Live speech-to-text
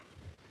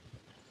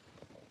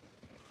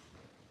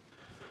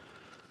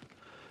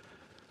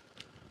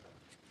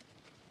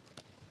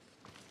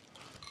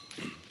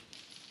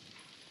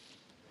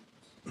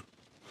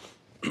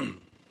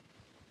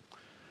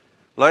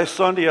Last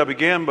Sunday, I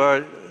began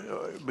by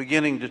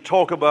beginning to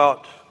talk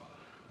about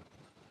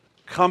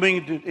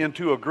coming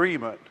into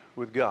agreement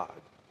with God.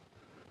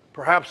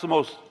 Perhaps the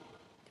most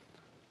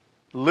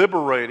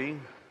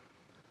liberating,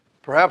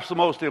 perhaps the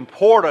most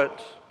important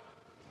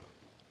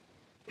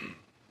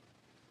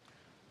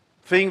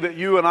thing that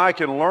you and I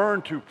can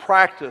learn to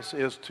practice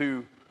is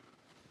to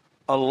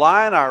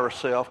align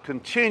ourselves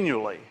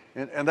continually,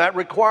 and that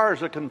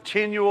requires a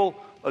continual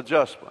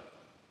adjustment.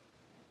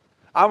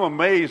 I'm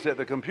amazed at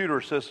the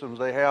computer systems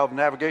they have,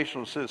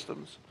 navigational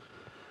systems.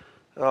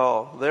 There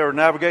are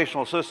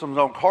navigational systems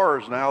on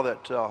cars now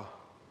that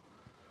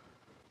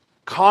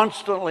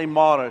constantly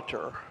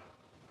monitor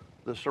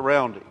the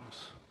surroundings.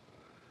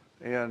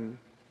 And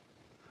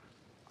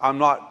I'm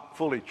not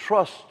fully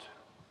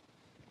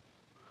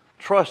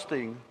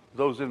trusting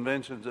those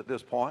inventions at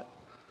this point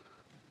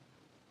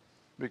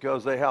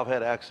because they have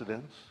had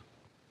accidents.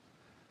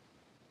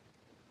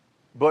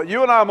 But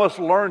you and I must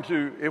learn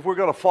to, if we're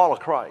going to follow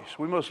Christ,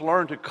 we must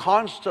learn to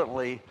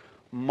constantly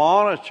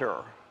monitor.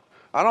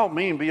 I don't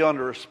mean be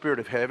under a spirit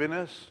of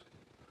heaviness.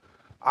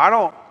 I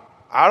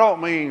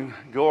don't mean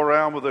go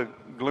around with a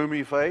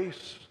gloomy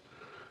face.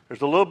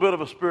 There's a little bit of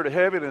a spirit of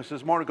heaviness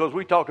this morning because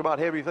we talked about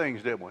heavy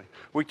things, didn't we?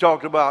 We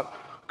talked about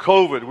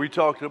COVID. We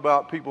talked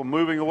about people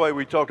moving away.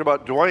 We talked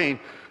about Dwayne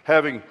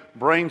having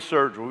brain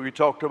surgery. We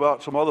talked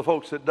about some other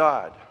folks that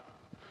died.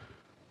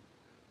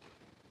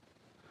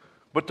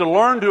 But to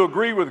learn to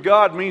agree with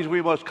God means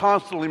we must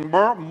constantly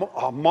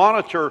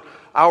monitor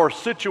our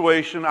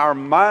situation, our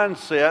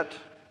mindset,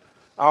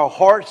 our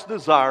heart's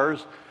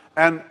desires,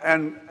 and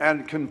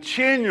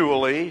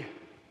continually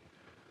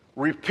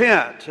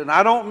repent. And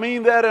I don't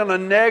mean that in a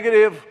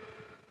negative,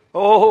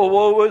 oh,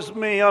 woe is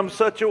me, I'm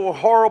such a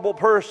horrible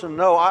person.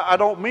 No, I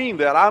don't mean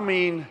that. I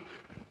mean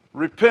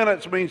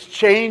repentance means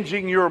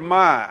changing your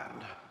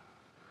mind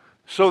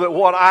so that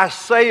what I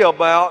say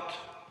about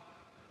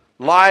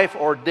life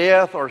or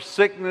death or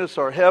sickness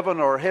or heaven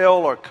or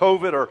hell or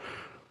COVID or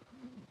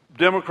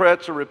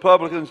Democrats or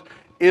Republicans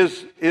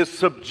is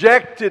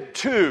subjected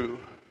to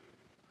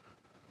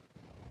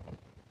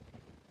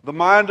the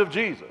mind of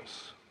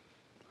Jesus.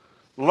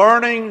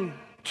 Learning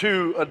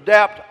to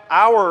adapt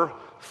our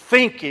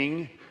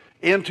thinking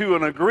into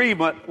an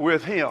agreement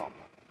with Him.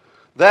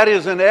 That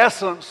is in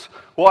essence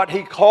what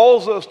He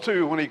calls us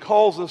to when He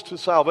calls us to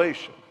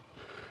salvation.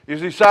 You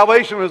see,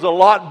 salvation is a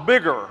lot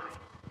bigger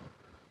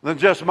than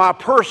just my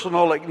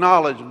personal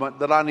acknowledgement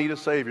that I need a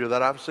Savior,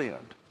 that I've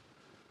sinned.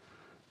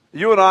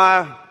 You and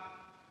I,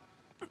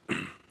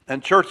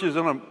 and churches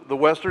in the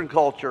Western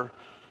culture,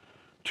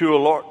 to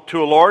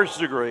a large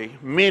degree,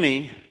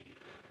 many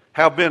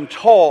have been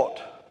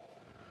taught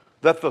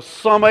that the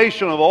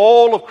summation of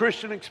all of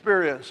Christian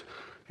experience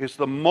is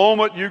the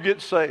moment you get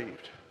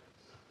saved.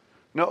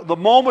 Now, the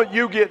moment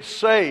you get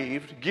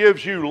saved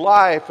gives you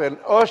life and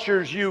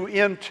ushers you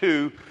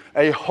into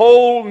a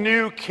whole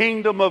new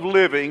kingdom of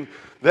living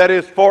that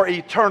is for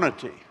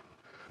eternity.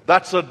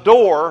 That's a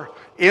door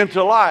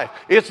into life.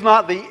 It's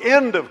not the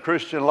end of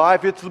Christian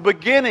life, it's the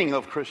beginning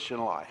of Christian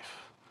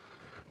life.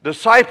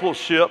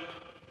 Discipleship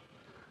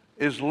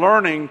is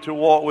learning to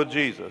walk with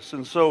Jesus.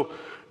 And so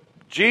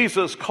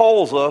Jesus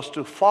calls us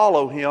to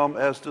follow Him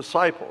as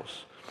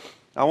disciples.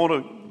 I want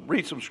to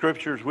read some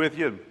scriptures with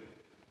you.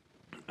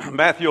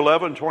 Matthew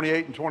 11,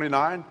 28 and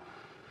 29.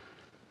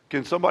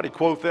 Can somebody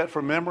quote that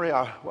from memory?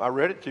 I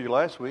read it to you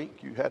last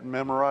week. You hadn't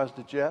memorized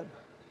it yet.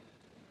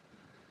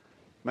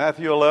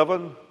 Matthew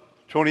 11,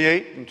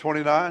 28 and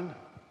 29.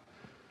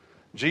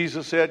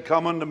 Jesus said,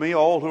 "Come unto me,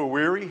 all who are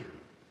weary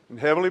and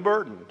heavily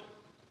burdened."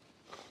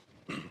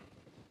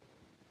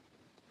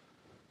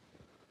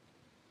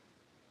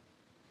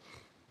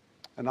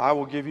 And I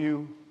will give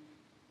you,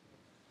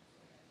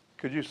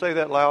 could you say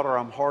that louder?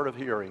 I'm hard of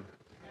hearing.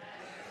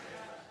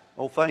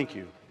 Oh, thank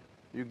you.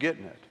 You're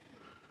getting it.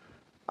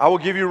 I will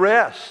give you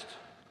rest.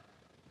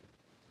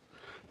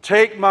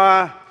 Take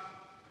my...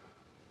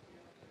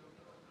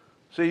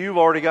 See, you've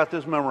already got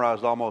this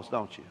memorized almost,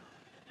 don't you?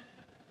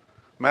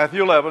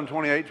 Matthew 11,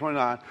 28,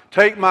 29.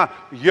 Take my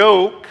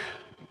yoke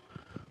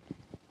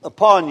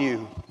upon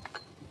you.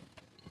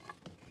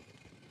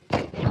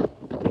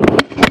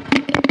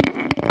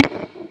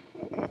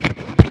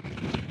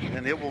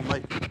 And it will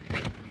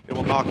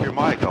knock your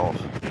mic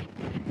off.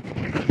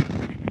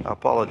 I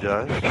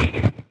apologize.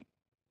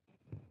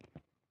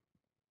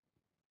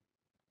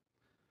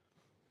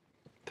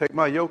 Take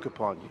my yoke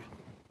upon you.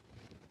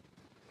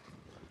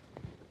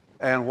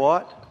 And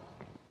what?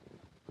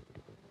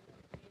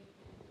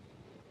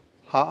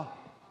 Huh?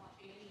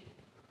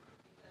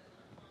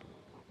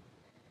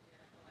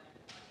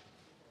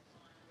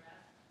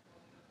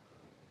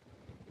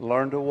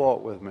 Learn to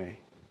walk with me.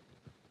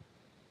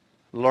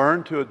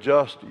 Learn to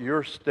adjust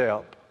your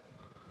step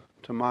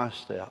to my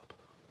step.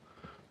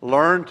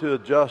 Learn to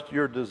adjust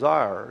your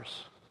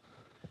desires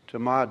to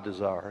my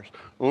desires.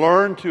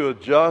 Learn to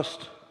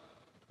adjust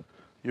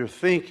your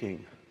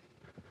thinking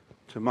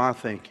to my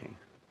thinking.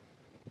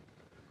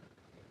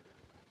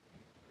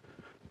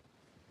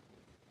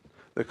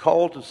 The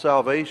call to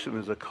salvation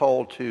is a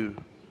call to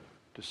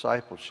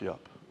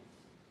discipleship.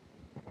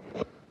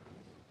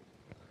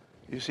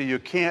 You see, you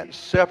can't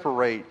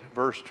separate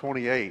verse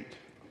 28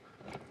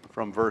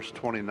 from verse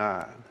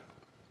 29.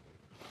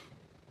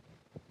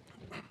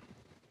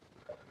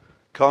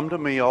 Come to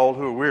me, all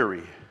who are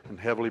weary and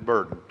heavily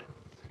burdened,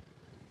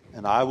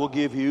 and I will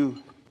give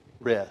you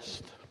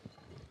rest.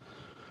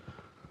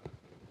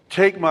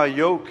 Take my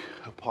yoke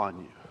upon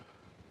you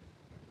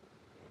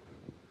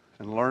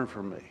and learn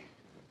from me,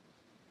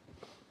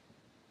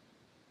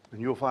 and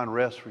you'll find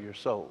rest for your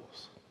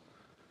souls.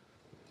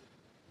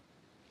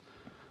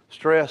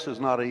 Stress is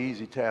not an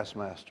easy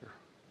taskmaster,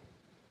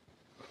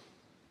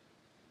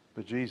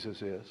 but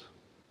Jesus is.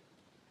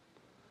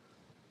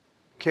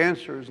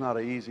 Cancer is not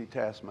an easy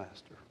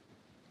taskmaster,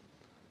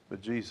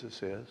 but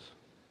Jesus is.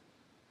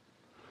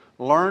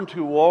 Learn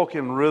to walk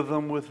in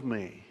rhythm with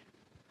me.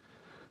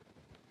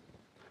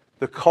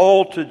 The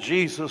call to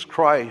Jesus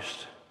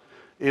Christ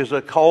is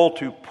a call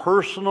to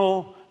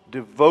personal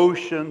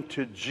devotion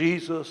to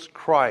Jesus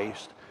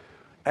Christ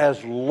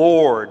as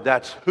Lord.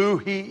 That's who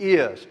He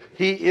is.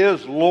 He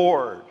is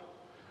Lord.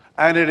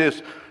 And it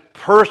is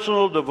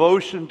personal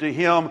devotion to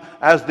Him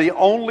as the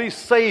only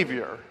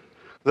Savior.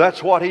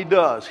 That's what He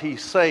does. He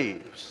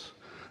saves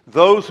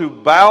those who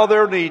bow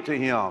their knee to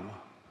Him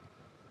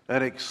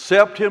and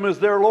accept Him as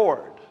their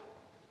Lord.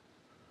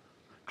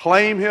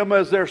 Claim Him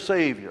as their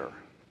Savior.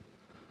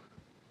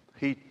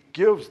 He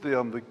gives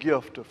them the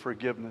gift of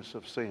forgiveness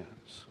of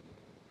sins.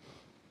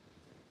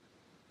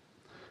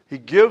 He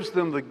gives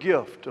them the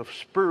gift of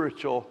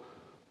spiritual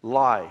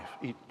life,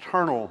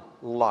 eternal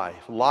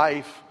life,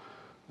 life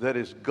that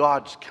is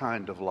God's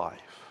kind of life.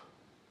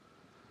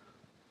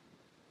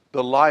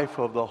 The life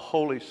of the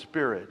Holy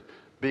Spirit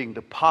being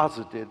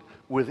deposited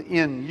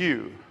within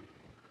you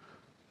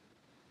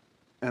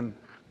and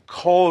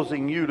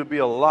causing you to be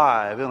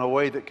alive in a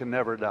way that can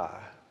never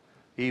die,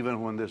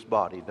 even when this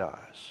body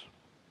dies.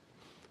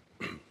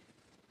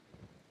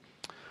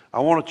 I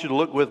want you to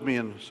look with me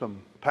in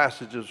some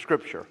passages of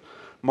Scripture.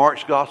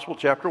 Mark's Gospel,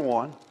 chapter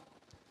 1,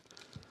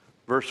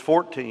 verse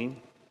 14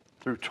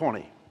 through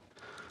 20.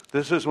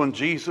 This is when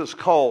Jesus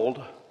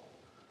called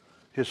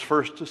His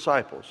first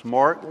disciples.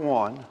 Mark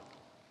 1,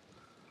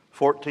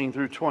 14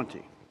 through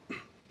 20.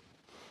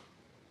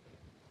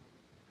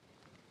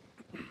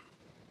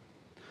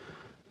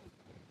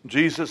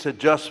 Jesus had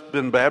just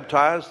been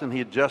baptized and He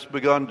had just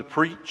begun to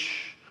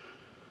preach.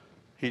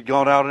 He'd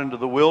gone out into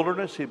the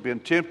wilderness. He'd been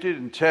tempted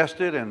and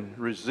tested and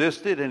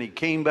resisted, and He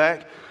came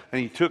back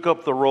and He took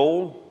up the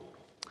role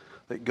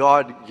that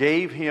God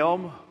gave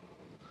Him.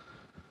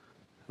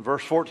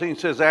 Verse 14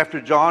 says, after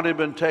John had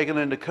been taken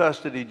into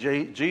custody,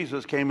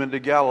 Jesus came into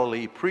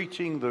Galilee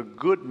preaching the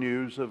good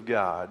news of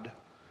God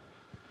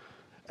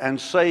and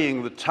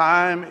saying, the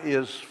time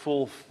is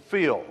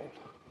fulfilled.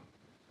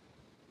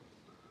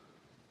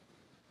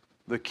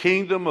 The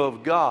kingdom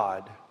of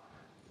God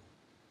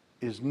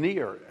is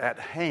near at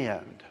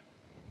hand.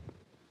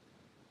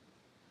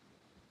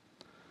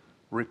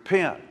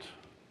 Repent.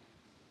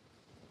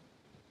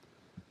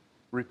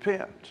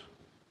 Repent.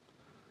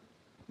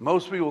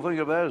 Most people think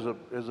of that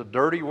as a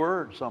dirty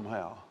word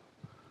somehow.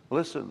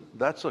 Listen,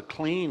 that's a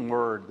clean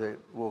word that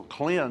will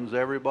cleanse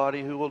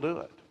everybody who will do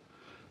it.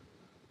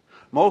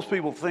 Most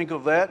people think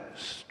of that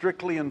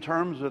strictly in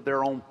terms of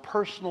their own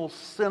personal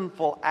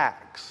sinful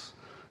acts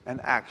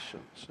and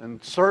actions.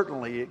 And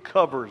certainly it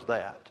covers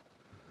that.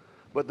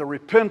 But the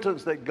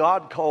repentance that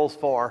God calls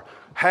for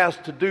has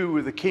to do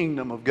with the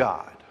kingdom of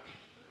God.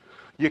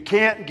 You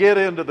can't get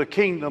into the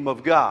kingdom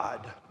of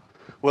God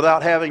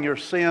without having your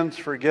sins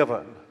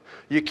forgiven.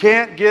 You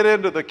can't get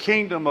into the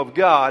kingdom of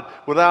God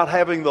without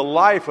having the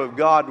life of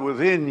God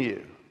within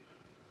you.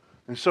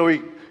 And so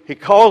He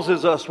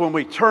causes us, when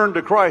we turn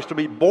to Christ, to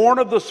be born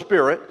of the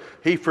Spirit.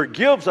 He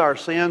forgives our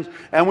sins,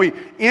 and we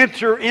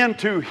enter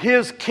into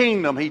His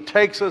kingdom. He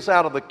takes us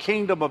out of the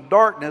kingdom of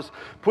darkness,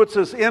 puts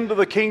us into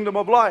the kingdom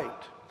of light.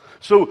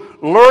 So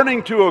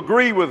learning to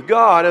agree with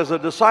God as a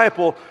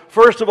disciple,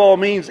 first of all,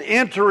 means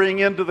entering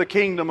into the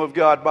kingdom of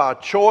God by a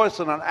choice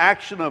and an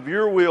action of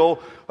your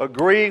will,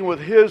 agreeing with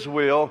His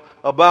will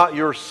about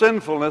your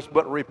sinfulness,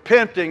 but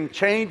repenting,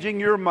 changing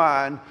your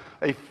mind,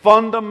 a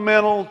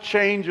fundamental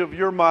change of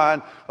your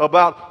mind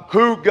about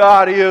who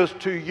God is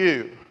to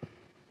you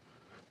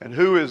and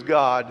who is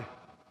God.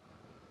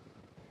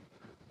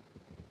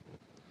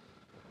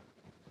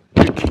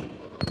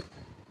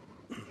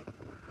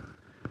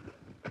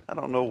 I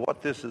don't know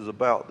what this is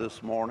about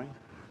this morning.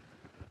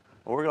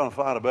 But we're going to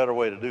find a better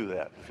way to do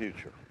that in the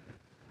future.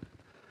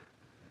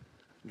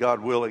 God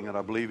willing, and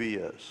I believe He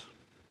is.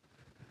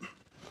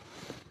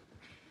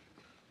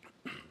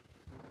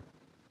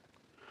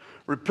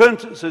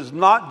 Repentance is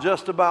not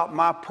just about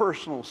my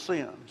personal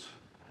sins.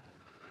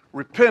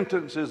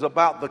 Repentance is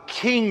about the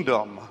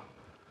kingdom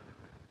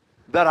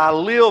that I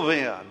live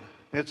in.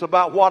 It's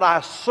about what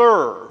I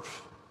serve.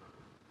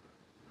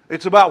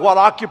 It's about what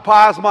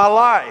occupies my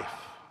life.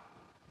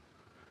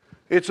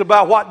 It's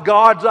about what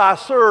gods I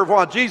serve.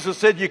 Well, Jesus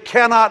said you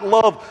can't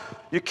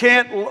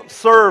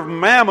serve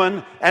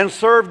mammon and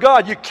serve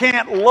God. You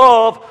can't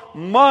love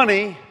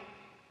money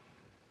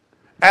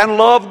and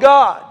love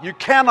God. You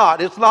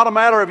cannot. It's not a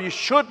matter of you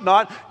should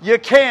not. You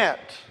can't.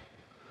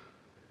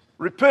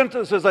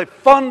 Repentance is a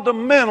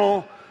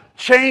fundamental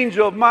change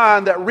of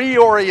mind that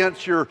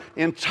reorients your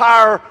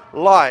entire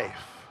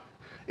life.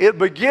 It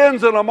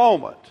begins in a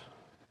moment.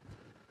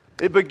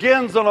 It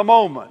begins in a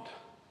moment.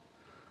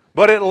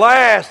 But it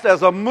lasts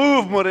as a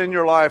movement in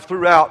your life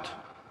throughout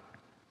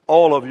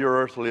all of your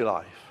earthly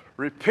life.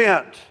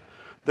 Repent.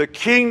 The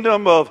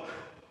kingdom of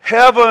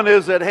heaven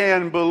is at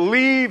hand.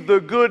 Believe the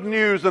good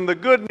news. And the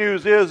good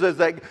news is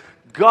that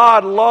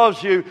God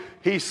loves you.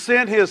 He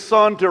sent His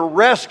Son to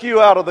rescue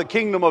out of the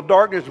kingdom of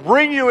darkness,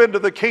 bring you into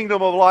the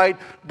kingdom of light,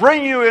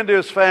 bring you into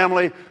His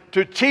family,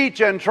 to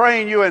teach and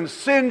train you and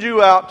send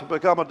you out to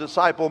become a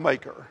disciple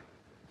maker.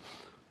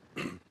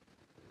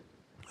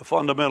 A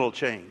fundamental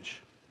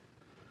change.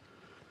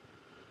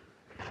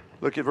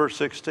 Look at verse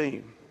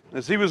 16.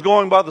 As He was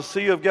going by the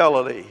Sea of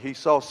Galilee, He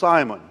saw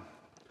Simon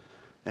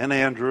and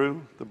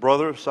Andrew, the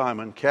brother of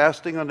Simon,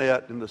 casting a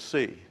net in the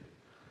sea,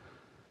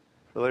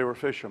 for they were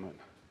fishermen.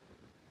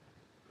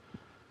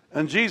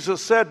 And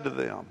Jesus said to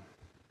them,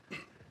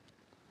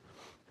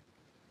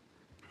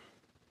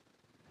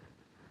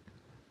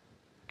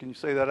 can you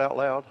say that out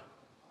loud?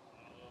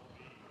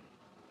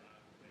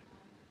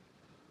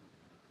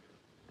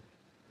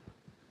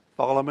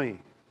 Follow me.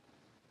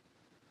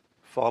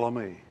 Follow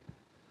me.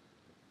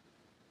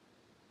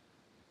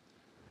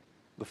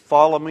 The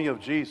follow me of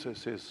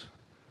Jesus is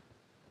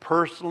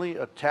personally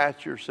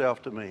attach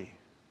yourself to me.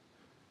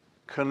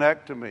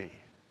 Connect to me.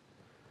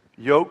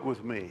 Yoke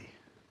with me.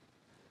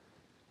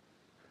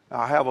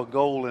 I have a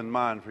goal in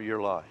mind for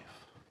your life.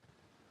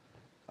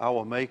 I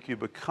will make you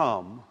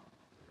become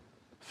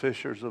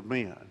fishers of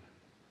men.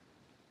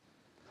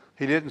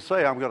 He didn't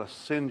say, I'm going to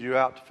send you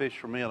out to fish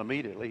for men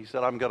immediately. He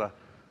said, I'm going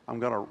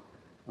to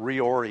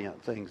reorient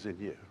things in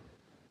you.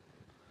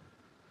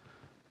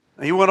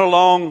 And he went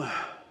along,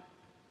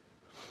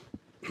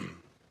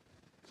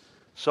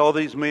 saw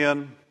these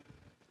men.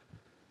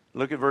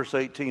 Look at verse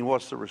 18.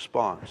 What's the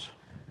response?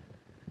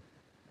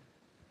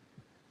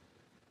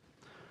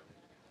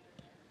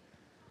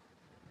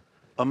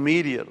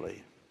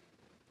 Immediately,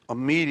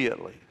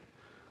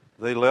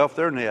 they left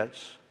their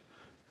nets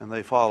and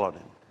they followed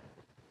Him.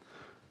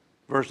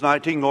 Verse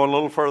 19, going a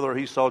little further,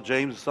 he saw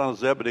James the son of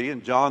Zebedee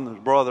and John his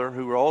brother,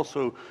 who were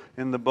also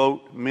in the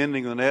boat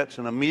mending the nets.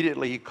 And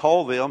immediately he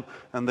called them,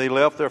 and they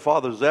left their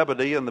father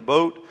Zebedee in the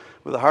boat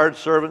with the hired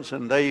servants,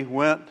 and they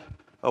went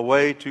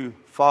away to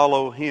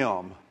follow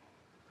Him.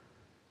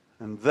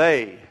 And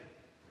they,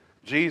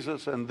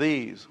 Jesus and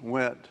these,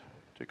 went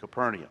to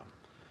Capernaum.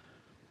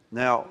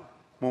 Now,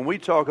 when we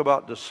talk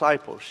about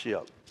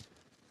discipleship,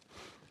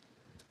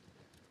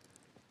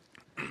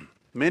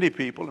 many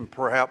people, and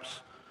perhaps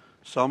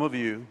some of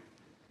you,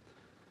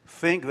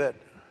 think that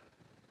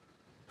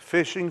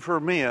fishing for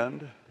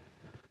men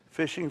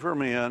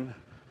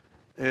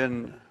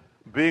and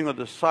being a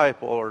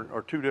disciple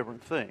are two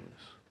different things.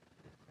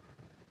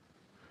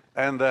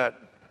 And that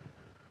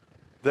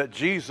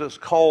Jesus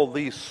called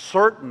these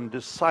certain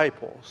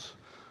disciples.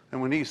 And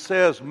when He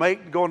says,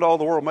 go into all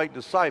the world, make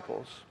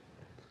disciples,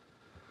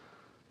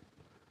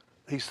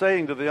 He's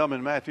saying to them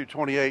in Matthew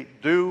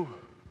 28, do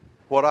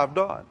what I've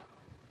done.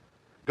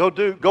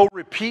 Go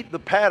repeat the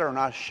pattern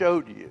I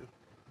showed you.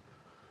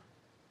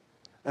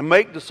 And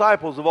make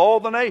disciples of all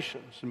the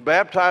nations and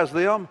baptize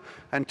them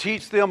and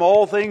teach them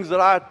all things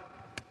that I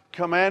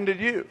commanded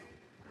you.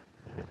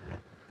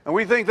 And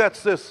we think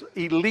that's this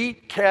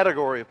elite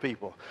category of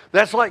people.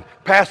 That's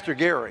like Pastor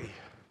Gary.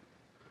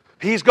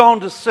 He's gone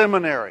to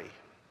seminary.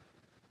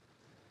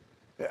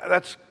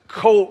 That's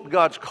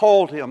God's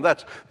called him.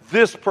 That's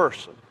this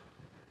person.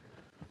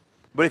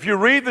 But if you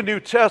read the New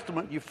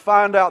Testament, you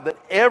find out that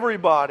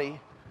everybody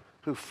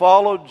who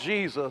followed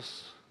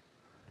Jesus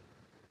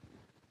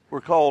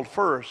were called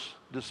first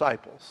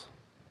disciples.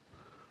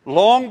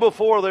 Long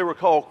before they were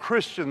called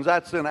Christians,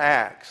 that's in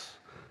Acts.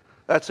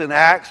 That's in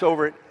Acts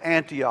over at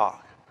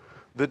Antioch.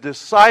 The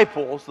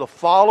disciples, the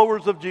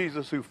followers of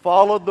Jesus who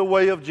followed the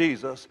way of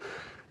Jesus,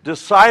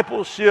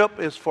 discipleship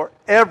is for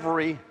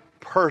every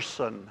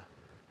person.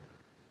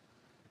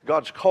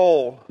 God's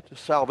call to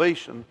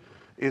salvation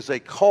is a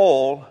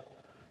call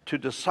to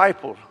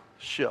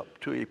discipleship,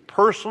 to a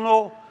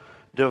personal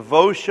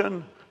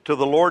devotion to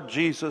the Lord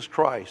Jesus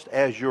Christ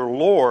as your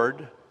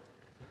Lord.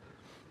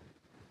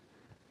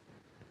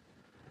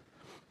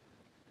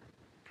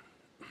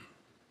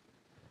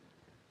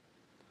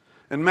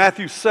 In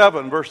Matthew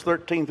 7, verse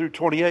 13 through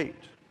 28,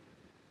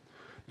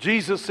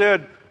 Jesus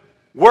said,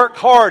 work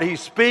hard.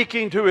 He's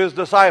speaking to His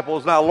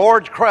disciples. Now,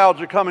 large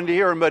crowds are coming to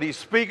hear Him, but He's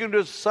speaking to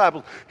His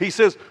disciples. He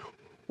says,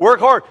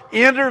 work hard.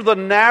 Enter the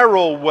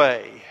narrow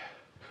way.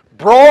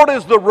 Broad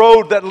is the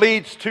road that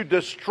leads to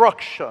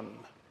destruction.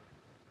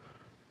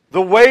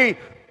 The way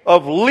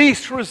of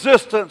least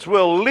resistance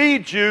will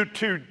lead you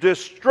to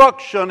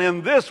destruction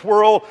in this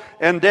world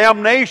and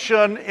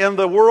damnation in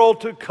the world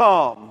to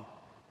come.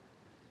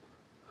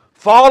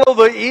 Follow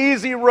the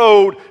easy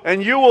road,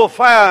 and you will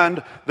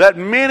find that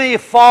many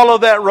follow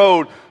that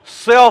road.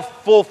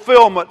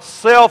 Self-fulfillment,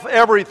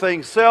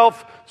 self-everything,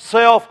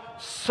 self,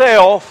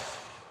 self.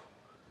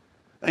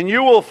 And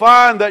you will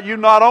find that you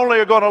not only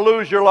are going to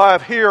lose your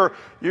life here,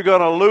 you're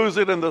going to lose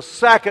it in the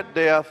second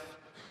death.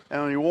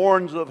 And he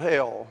warns of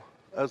hell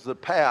as the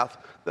path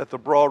that the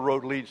broad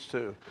road leads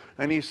to.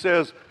 And he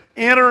says,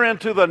 enter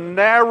into the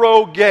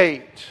narrow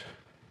gate.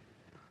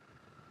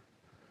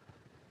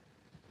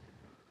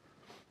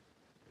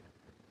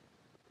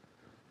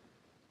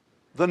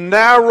 The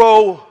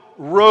narrow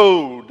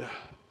road.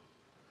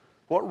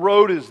 What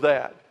road is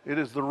that? It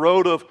is the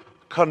road of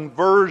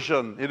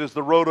conversion. It is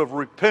the road of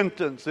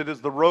repentance. It is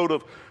the road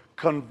of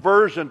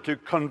conversion. To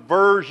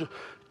converge,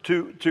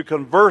 to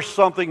converse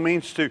something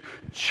means to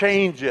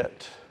change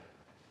it.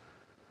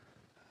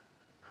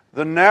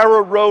 The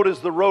narrow road is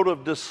the road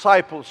of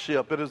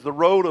discipleship. It is the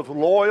road of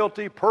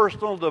loyalty,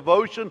 personal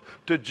devotion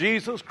to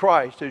Jesus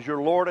Christ as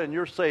your Lord and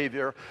your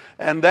Savior.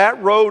 And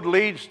that road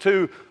leads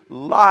to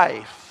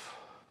life.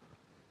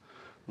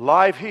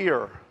 Life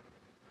here,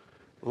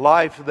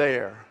 life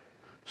there.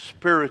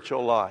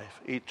 Spiritual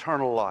life,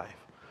 eternal life,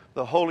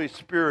 the Holy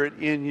Spirit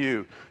in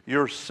you,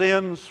 your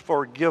sins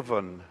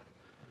forgiven,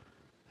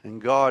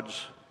 and God's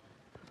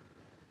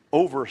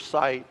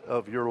oversight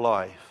of your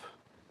life.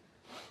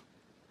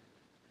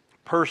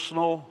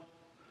 Personal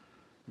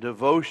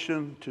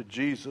devotion to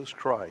Jesus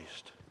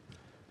Christ.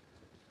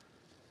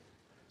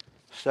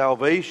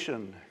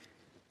 Salvation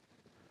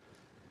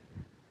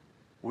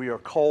we are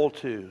called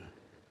to,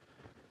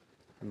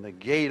 and the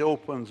gate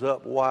opens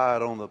up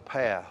wide on the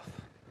path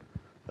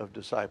of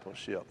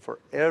discipleship for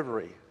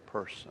every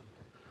person.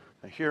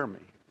 Now hear me.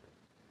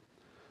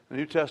 The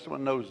New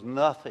Testament knows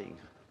nothing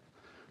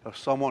of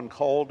someone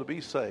called to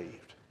be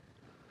saved,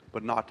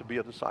 but not to be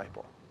a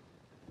disciple.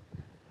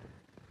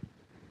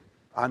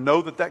 I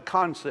know that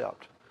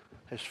concept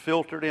has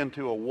filtered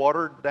into a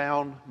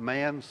watered-down,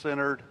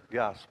 man-centered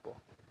gospel.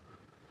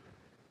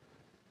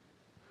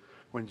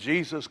 When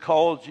Jesus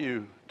called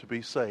you to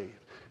be saved,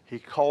 He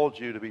called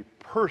you to be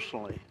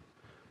personally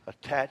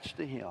attached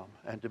to Him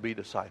and to be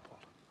discipled.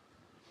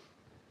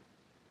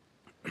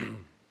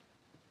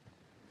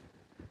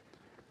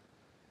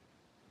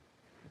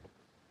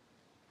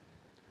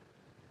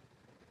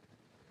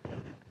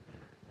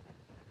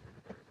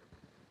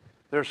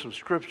 There's some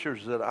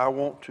scriptures that I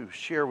want to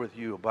share with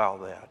you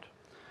about that.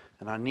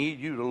 And I need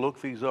you to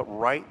look these up,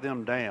 write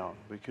them down,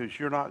 because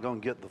you're not going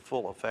to get the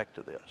full effect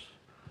of this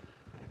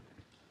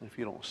if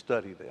you don't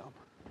study them.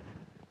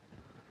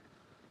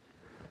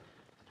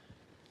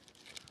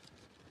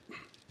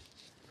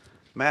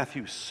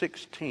 Matthew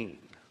 16.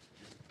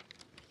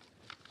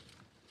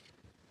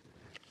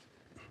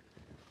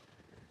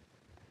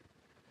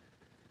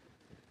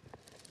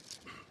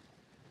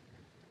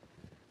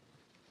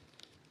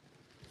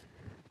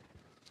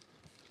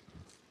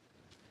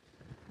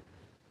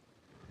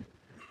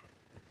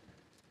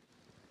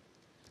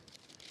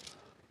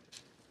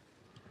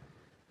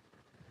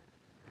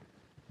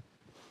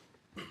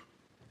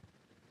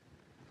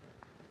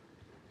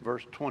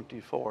 Verse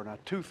 24. Now,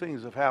 two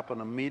things have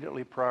happened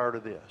immediately prior to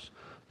this.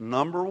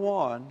 Number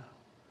one,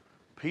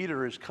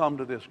 Peter has come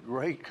to this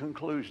great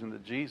conclusion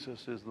that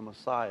Jesus is the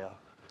Messiah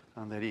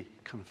and that he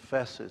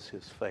confesses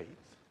his faith.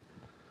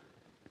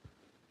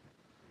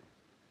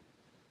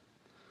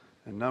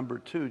 And number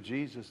two,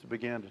 Jesus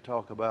began to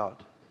talk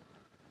about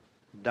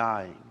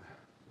dying.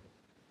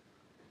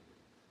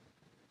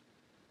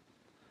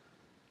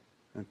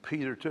 And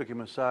Peter took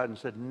him aside and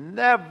said,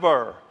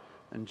 "Never!"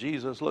 And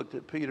Jesus looked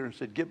at Peter and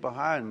said, "Get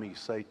behind me,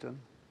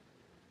 Satan."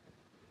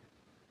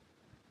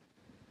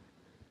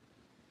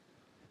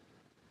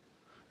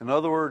 In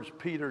other words,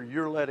 Peter,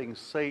 you're letting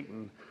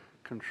Satan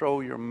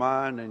control your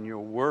mind and your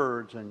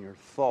words and your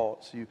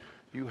thoughts.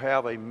 You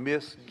have a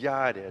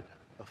misguided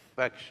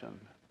affection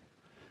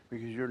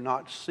because you're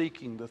not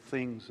seeking the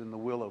things in the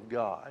will of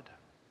God.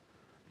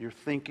 You're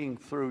thinking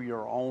through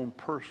your own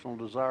personal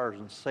desires,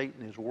 and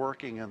Satan is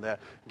working in that.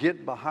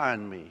 Get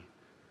behind me.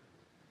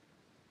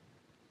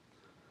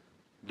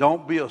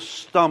 Don't be a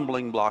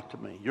stumbling block to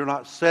me. You're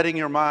not setting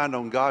your mind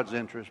on God's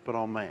interest, but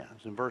on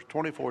man's. In verse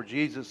 24,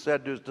 Jesus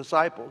said to his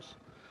disciples,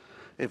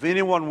 "If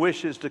anyone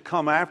wishes to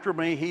come after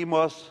me, he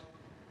must..."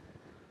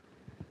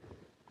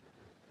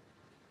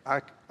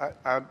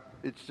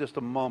 It's just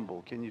a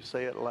mumble. Can you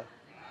say it loud?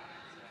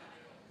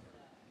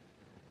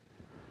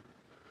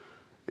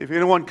 "If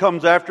anyone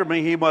comes after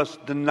me, he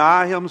must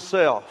deny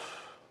himself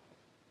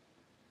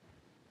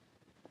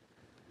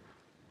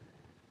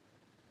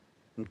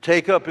and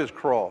take up his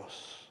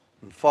cross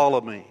and follow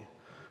me.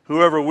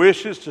 Whoever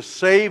wishes to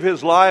save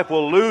his life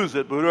will lose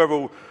it, but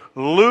whoever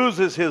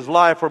loses his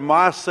life for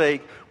my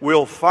sake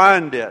will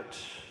find it."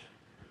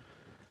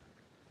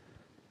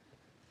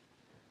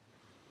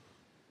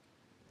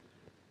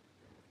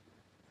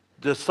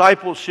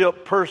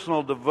 Discipleship,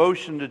 personal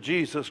devotion to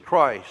Jesus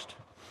Christ,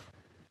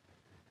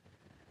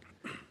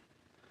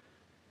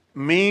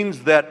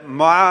 means that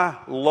my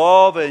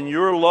love and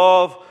your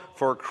love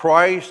for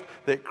Christ,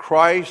 that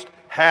Christ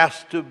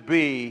has to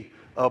be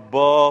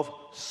above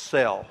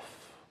self.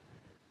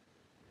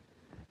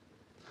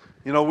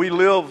 You know, we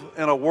live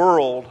in a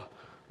world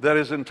that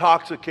is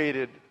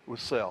intoxicated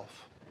with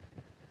self.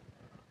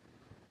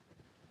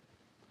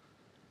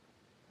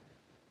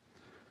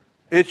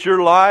 It's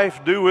your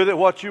life. Do with it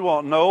what you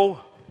want. No,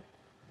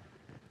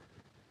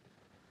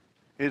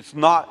 it's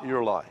not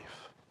your life.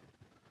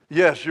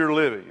 Yes, you're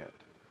living it.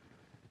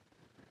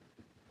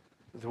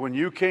 When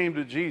you came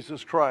to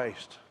Jesus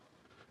Christ,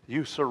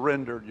 you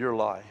surrendered your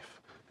life,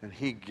 and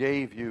He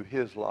gave you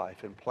His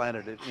life and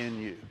planted it in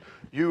you.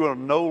 You are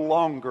no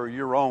longer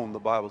your own, the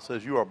Bible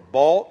says. You are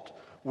bought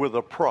with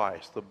a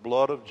price, the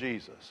blood of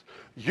Jesus.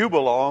 You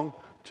belong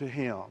to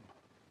Him.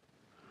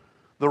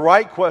 The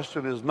right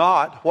question is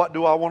not, what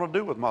do I want to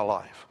do with my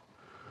life?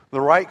 The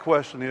right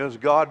question is,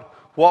 God,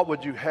 what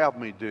would you have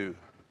me do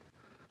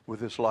with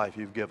this life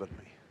you've given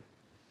me?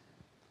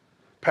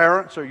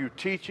 Parents, are you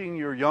teaching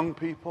your young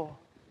people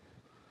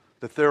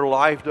that their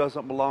life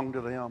doesn't belong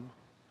to them?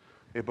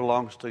 It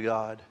belongs to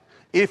God.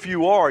 If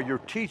you are, you're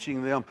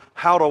teaching them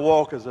how to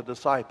walk as a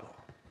disciple.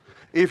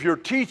 If you're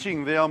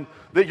teaching them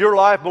that your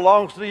life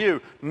belongs to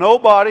you,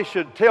 nobody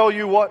should tell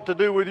you what to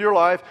do with your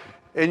life,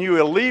 and you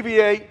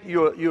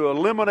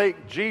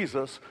eliminate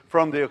Jesus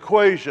from the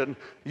equation,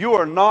 you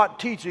are not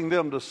teaching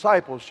them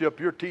discipleship,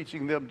 you're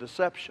teaching them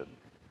deception.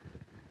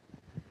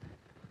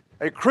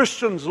 A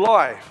Christian's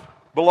life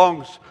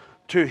belongs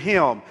to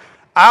Him.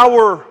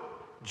 Our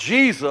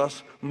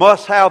Jesus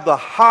must have the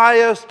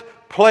highest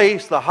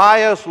place, the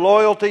highest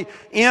loyalty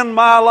in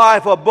my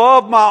life,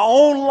 above my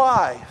own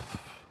life.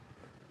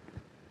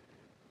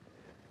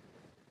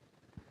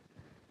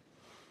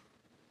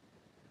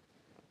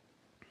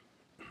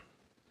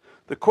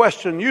 The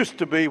question used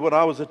to be when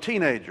I was a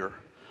teenager.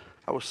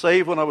 I was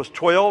saved when I was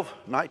 12,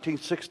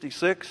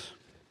 1966.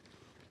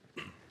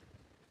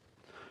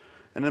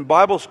 And in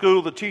Bible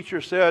school, the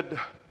teacher said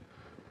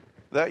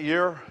that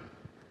year,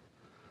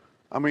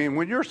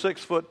 when you're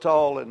 6 foot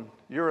tall and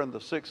you're in the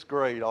 6th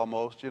grade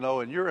almost,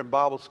 and you're in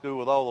Bible school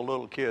with all the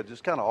little kids,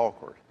 it's kind of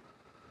awkward.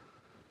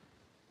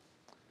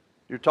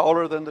 You're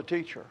taller than the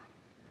teacher.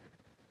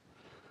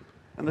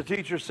 And the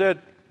teacher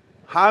said,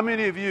 how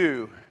many of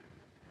you,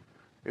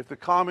 if the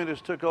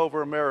communists took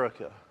over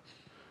America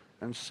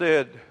and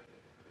said,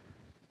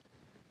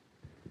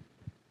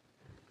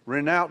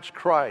 renounce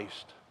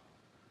Christ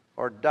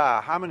or die,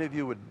 how many of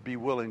you would be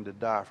willing to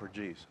die for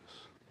Jesus?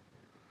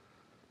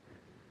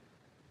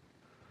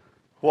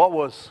 What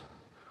was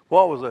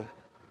a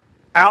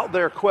out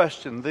there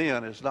question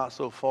then is not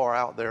so far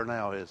out there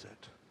now, is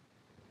it?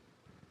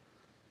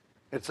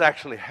 It's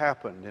actually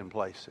happened in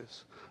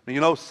places.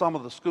 Some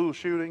of the school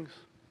shootings,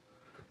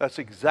 that's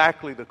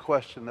exactly the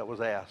question that was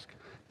asked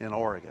in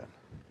Oregon.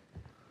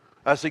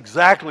 That's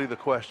exactly the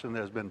question that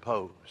has been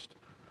posed.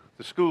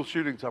 The school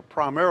shootings have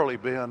primarily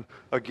been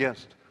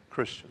against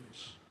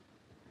Christians.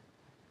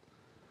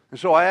 And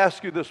so I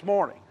ask you this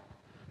morning,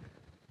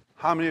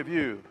 how many of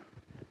you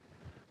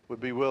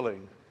would be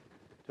willing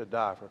to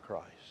die for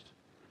Christ?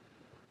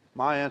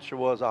 My answer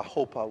was, I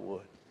hope I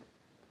would.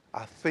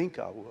 I think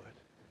I would.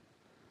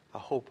 I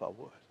hope I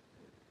would.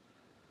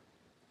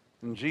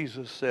 And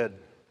Jesus said,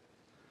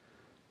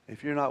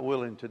 if you're not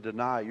willing to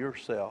deny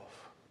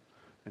yourself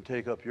and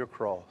take up your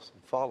cross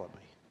and follow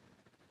me,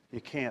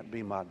 you can't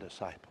be my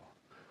disciple.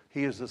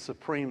 He is the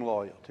supreme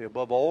loyalty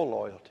above all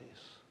loyalties,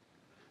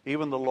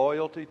 even the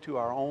loyalty to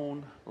our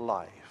own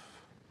life.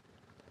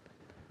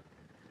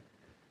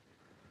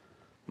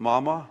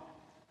 Mama,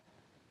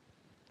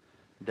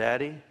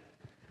 Daddy,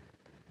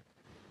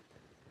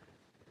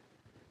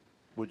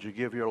 would you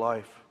give your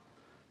life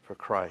for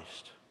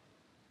Christ?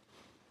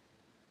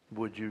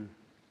 You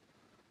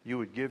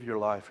would give your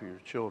life for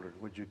your children.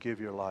 Would you give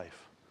your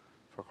life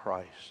for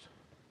Christ?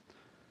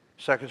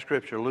 Second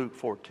scripture, Luke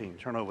 14.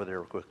 Turn over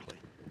there quickly.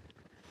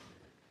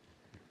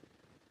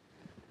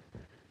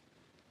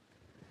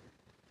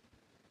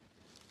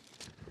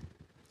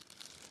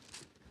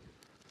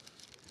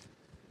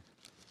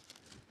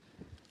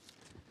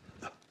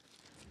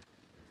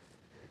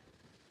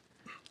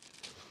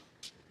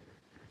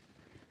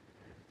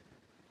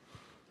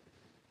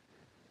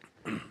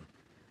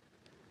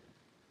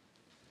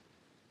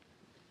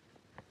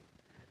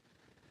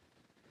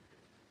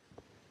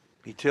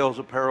 He tells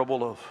a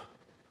parable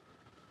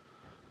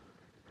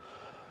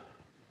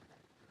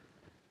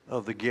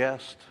of the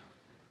guest,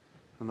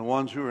 and the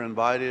ones who were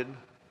invited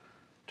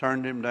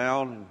turned him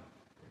down,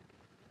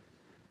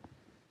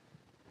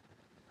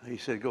 and he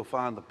said, go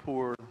find the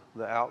poor,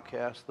 the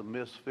outcasts, the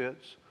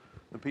misfits,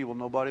 the people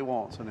nobody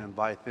wants, and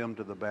invite them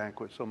to the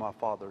banquets of my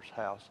Father's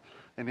house.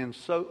 And in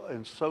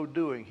so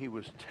doing, he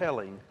was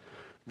telling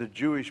the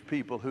Jewish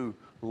people who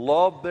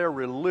loved their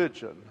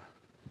religion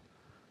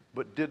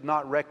but did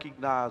not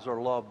recognize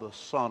or love the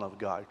Son of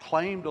God.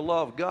 Claimed to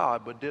love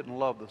God, but didn't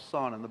love the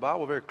Son. And the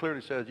Bible very clearly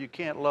says you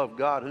can't love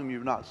God whom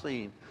you've not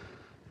seen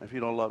if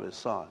you don't love His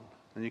Son.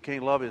 And you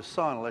can't love His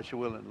Son unless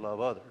you're willing to love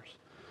others.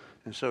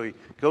 And so he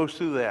goes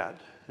through that.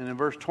 And in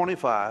verse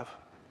 25,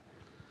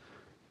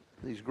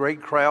 these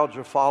great crowds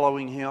are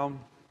following him.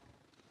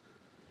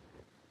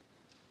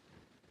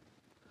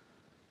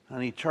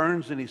 And he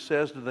turns and he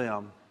says to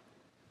them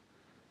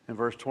in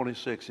verse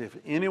 26, if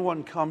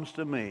anyone comes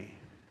to me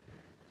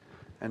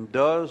and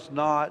does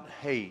not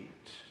hate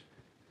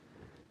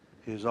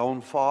his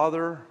own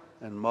father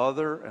and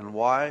mother and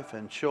wife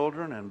and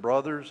children and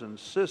brothers and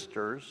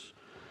sisters,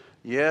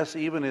 yes,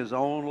 even his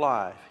own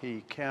life,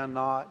 he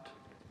cannot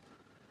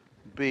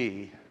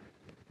be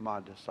my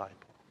disciple.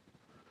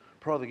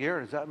 Brother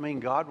Gary, does that mean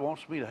God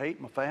wants me to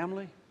hate my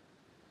family?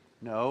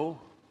 No,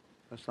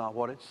 that's not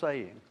what it's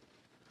saying.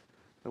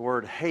 The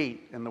word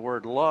hate and the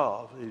word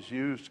love is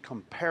used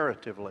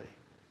comparatively.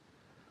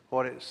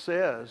 What it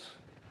says,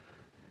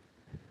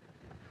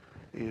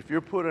 if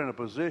you're put in a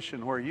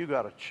position where you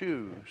got to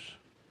choose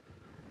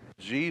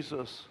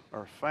Jesus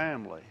or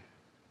family,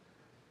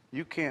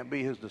 you can't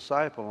be his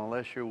disciple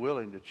unless you're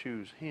willing to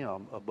choose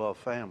him above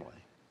family.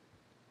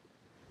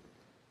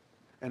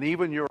 And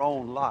even your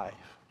own life,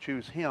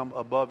 choose him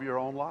above your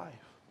own life.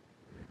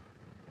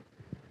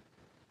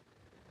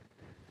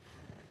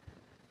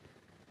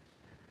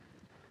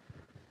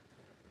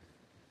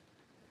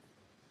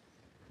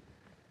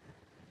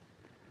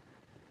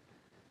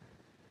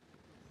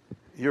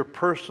 Your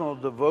personal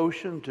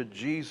devotion to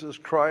Jesus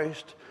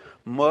Christ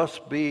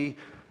must be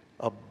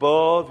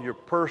above your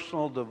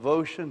personal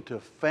devotion to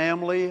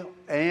family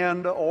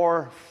and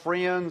or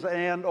friends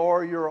and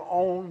or your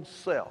own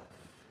self.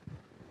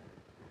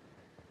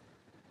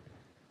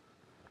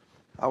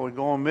 I would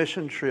go on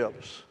mission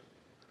trips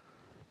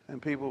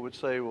and people would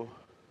say, well,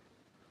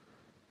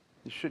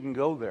 you shouldn't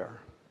go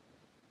there.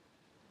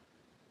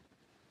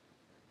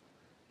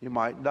 You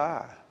might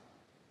die.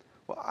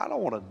 Well, I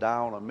don't want to die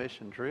on a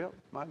mission trip.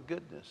 My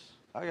goodness.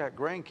 I got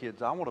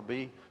grandkids. I want to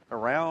be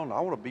around.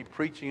 I want to be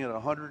preaching at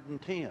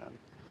 110.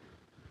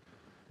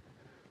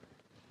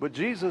 But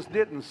Jesus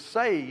didn't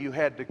say you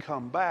had to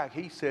come back.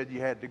 He said you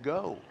had to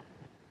go.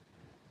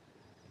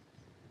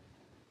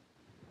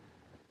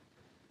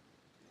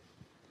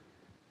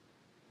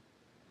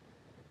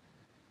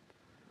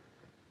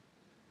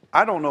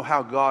 I don't know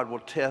how God will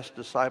test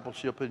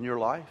discipleship in your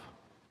life.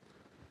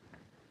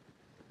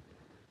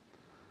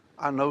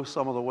 I know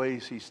some of the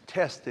ways he's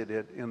tested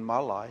it in my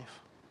life.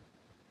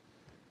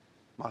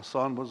 My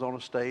son was on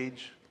a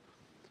stage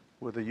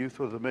with the Youth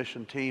with a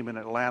Mission team in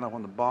Atlanta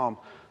when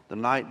the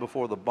night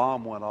before the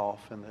bomb went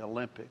off in the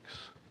Olympics.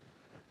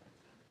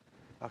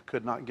 I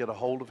could not get a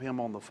hold of him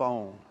on the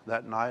phone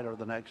that night or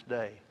the next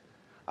day.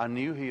 I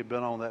knew he had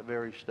been on that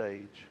very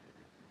stage.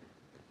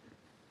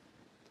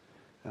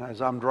 And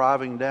as I'm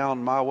driving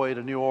down my way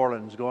to New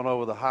Orleans, going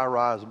over the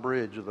high-rise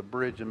bridge or the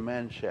bridge in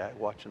Manchac,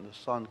 watching the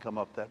sun come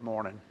up that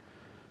morning,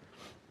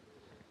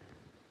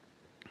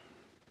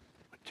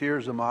 with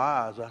tears in my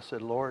eyes, I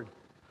said, Lord,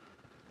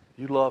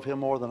 you love him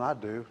more than I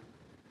do.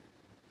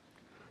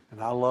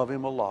 And I love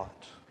him a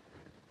lot.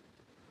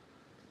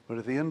 But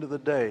at the end of the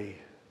day,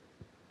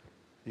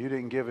 you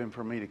didn't give him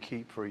for me to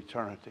keep for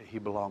eternity. He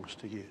belongs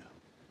to you.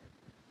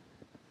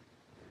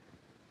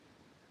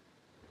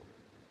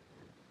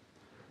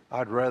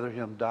 I'd rather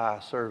him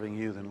die serving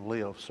you than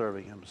live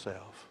serving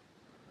himself.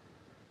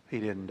 He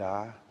didn't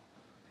die.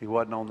 He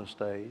wasn't on the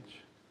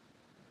stage.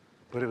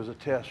 But it was a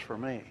test for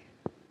me.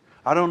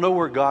 I don't know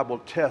where God will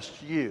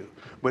test you,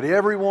 but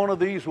every one of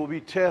these will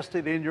be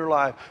tested in your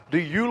life. Do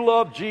you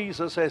love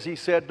Jesus, as he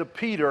said to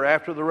Peter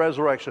after the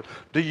resurrection?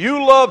 Do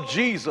you love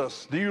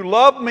Jesus? Do you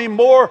love me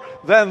more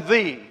than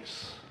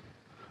these?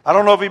 I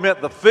don't know if he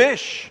meant the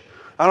fish.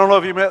 I don't know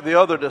if he meant the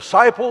other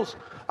disciples.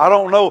 I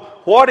don't know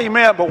what he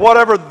meant, but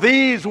whatever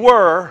these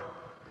were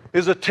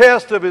is a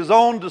test of his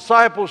own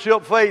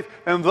discipleship faith.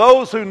 And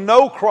those who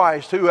know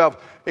Christ, who have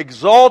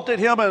exalted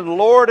him and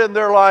Lord in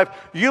their life,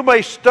 you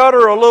may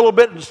stutter a little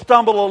bit and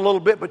stumble a little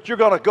bit, but you're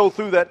going to go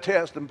through that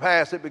test and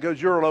pass it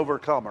because you're an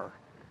overcomer.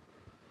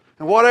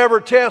 And whatever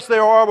tests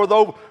there are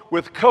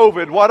with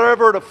COVID,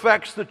 whatever it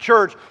affects the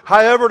church,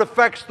 however it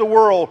affects the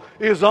world,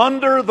 is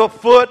under the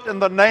foot in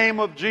the name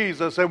of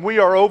Jesus. And we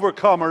are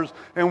overcomers,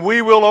 and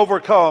we will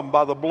overcome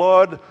by the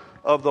blood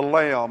of the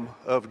Lamb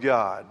of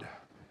God.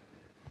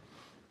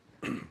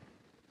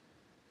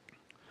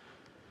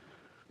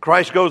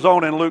 Christ goes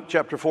on in Luke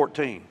chapter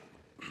 14.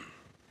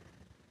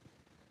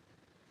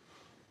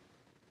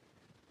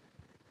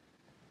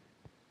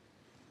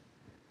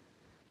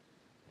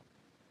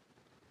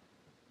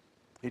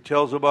 He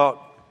tells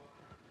about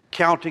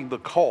counting the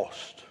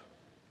cost.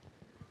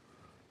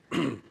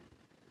 In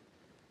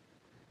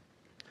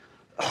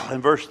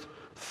verse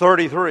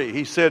 33,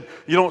 he said,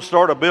 you don't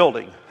start a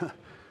building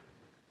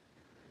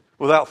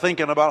without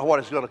thinking about what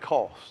it's going to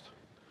cost.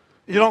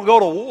 You don't go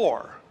to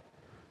war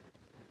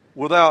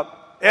without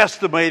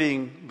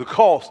estimating the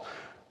cost.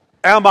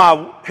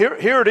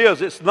 Here it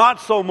is. It's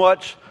not so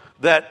much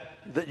that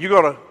you're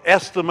going to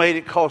estimate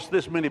it costs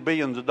this many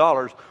billions of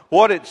dollars.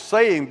 What it's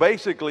saying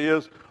basically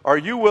is, are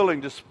you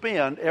willing to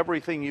spend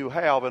everything you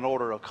have in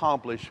order to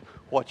accomplish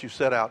what you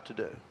set out to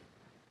do?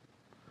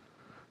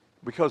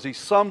 Because he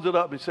sums it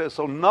up, he says,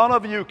 so none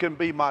of you can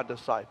be my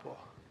disciple.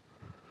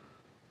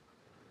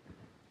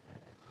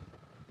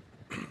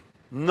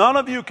 None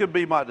of you can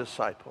be my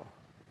disciple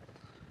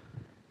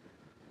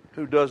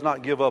who does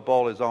not give up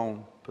all his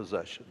own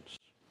possessions.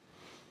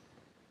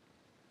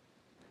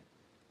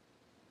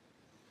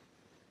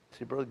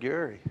 See, Brother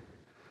Gary,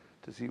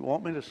 does he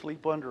want me to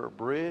sleep under a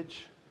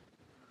bridge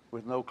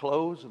with no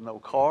clothes and no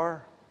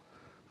car?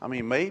 I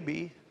mean,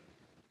 maybe.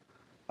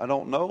 I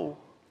don't know.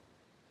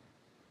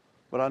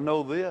 But I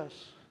know this.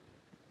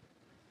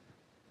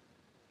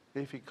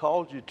 If he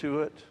called you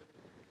to it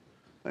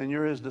and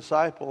you're his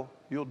disciple,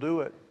 you'll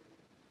do it.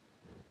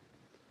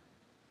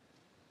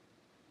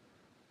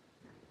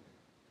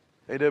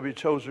 A.W.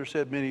 Tozer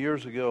said many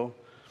years ago,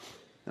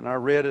 and I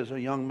read as a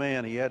young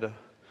man, he had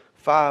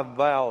 5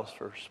 vows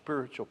for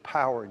spiritual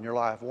power in your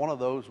life. One of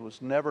those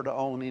was never to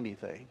own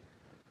anything.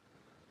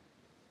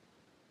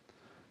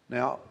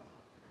 Now,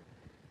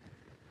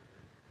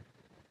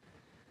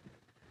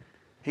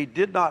 he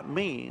did not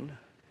mean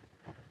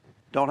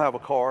don't have a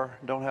car,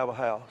 don't have a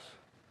house.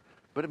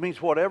 But it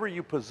means whatever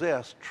you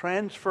possess,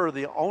 transfer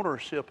the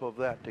ownership of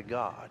that to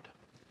God.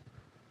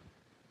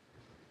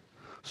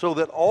 So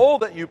that all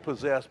that you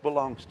possess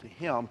belongs to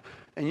him,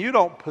 and you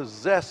don't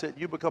possess it,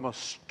 you become a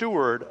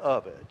steward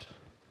of it.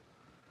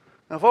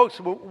 Now, folks,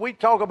 when we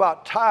talk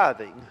about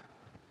tithing,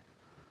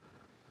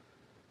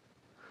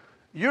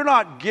 you're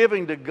not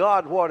giving to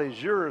God what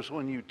is yours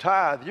when you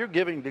tithe. You're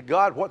giving to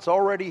God what's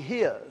already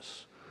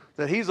his,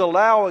 that he's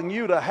allowing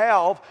you to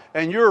have,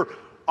 and you're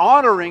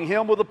honoring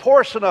him with a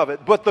portion of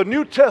it. But the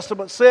New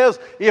Testament says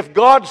if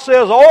God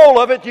says all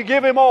of it, you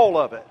give him all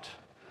of it,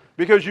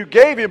 because you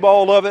gave him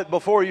all of it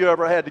before you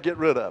ever had to get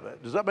rid of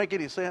it. Does that make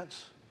any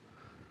sense?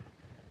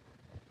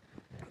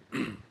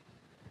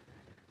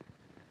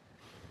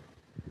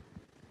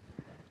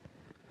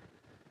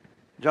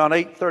 John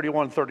 8,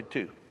 31,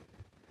 32.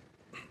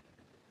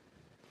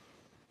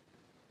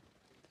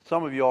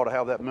 Some of you ought to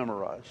have that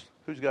memorized.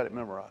 Who's got it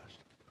memorized?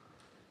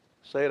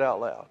 Say it out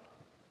loud.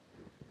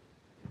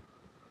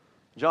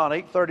 John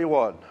 8,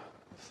 31,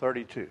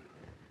 32.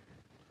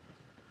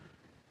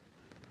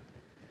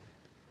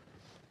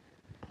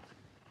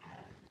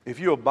 If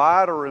you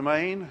abide or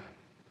remain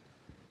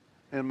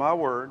in my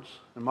words,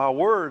 and my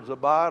words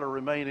abide or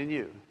remain in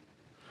you.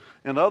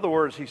 In other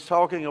words, he's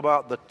talking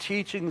about the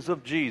teachings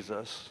of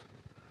Jesus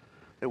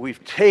that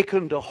we've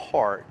taken to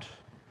heart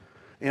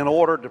in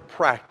order to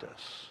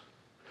practice.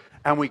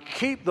 And we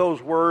keep those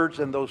words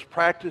and those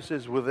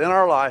practices within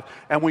our life,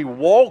 and we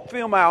walk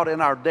them out in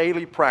our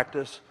daily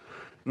practice.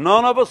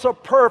 None of us are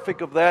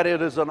perfect of that.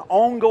 It is an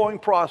ongoing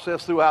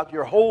process throughout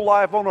your whole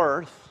life on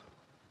earth.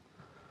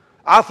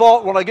 I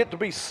thought when I get to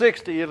be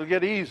 60, it'll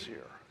get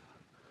easier.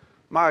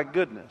 My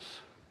goodness.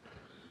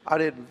 I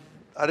didn't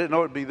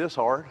know it'd be this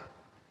hard.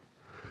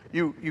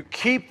 You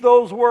keep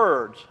those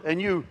words,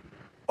 and you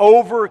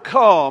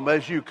overcome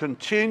as you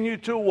continue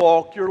to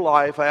walk your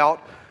life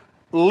out,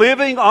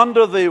 living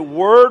under the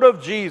Word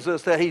of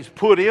Jesus that he's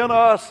put in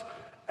us,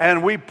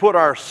 and we put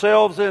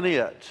ourselves in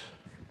it.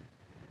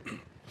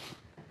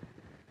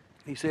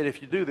 He said,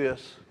 if you do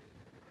this,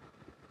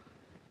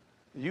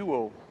 you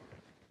will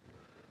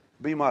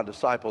be my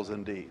disciples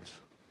indeed.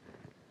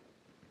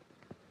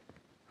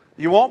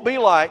 You won't be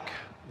like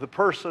the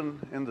person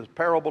in the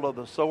parable of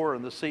the sower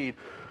and the seed.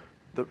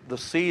 The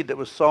seed that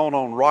was sown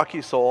on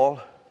rocky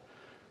soil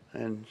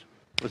and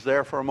was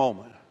there for a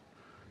moment.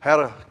 Had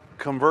a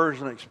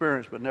conversion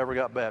experience but never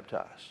got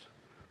baptized.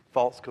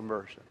 False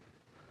conversion.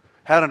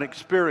 Had an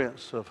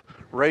experience of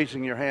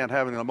raising your hand,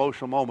 having an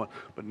emotional moment,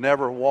 but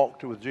never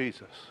walked with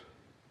Jesus.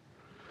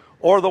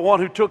 Or the one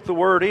who took the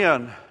word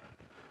in,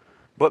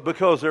 but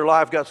because their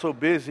life got so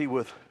busy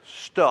with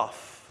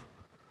stuff,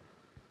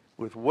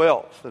 with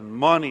wealth and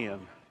money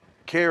and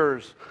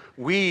cares,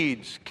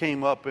 weeds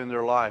came up in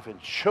their life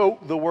and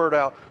choked the word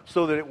out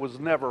so that it was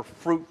never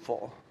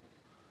fruitful.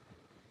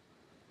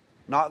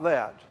 Not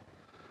that,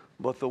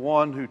 but the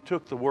one who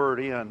took the word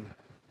in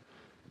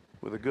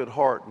with a good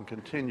heart and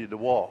continued to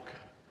walk.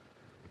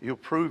 You'll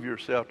prove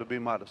yourself to be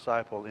my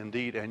disciple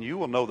indeed, and you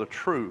will know the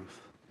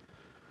truth,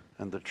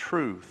 and the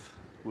truth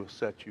will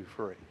set you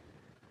free.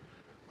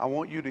 I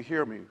want you to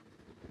hear me.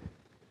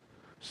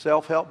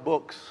 Self-help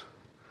books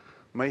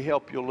may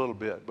help you a little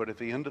bit, but at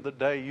the end of the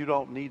day, you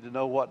don't need to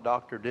know what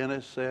Dr.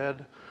 Dennis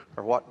said,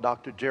 or what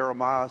Dr.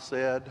 Jeremiah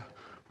said,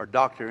 or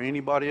Dr.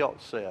 anybody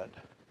else said.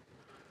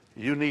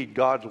 You need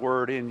God's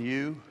word in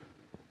you,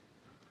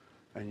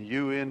 and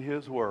you in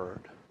his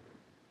word.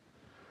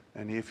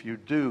 And if you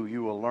do,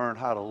 you will learn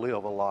how to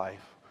live a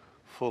life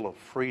full of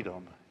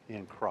freedom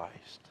in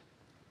Christ.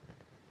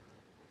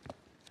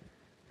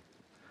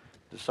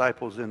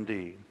 Disciples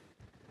indeed.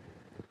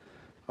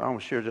 I want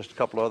to share just a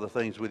couple of other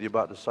things with you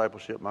about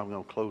discipleship, and I'm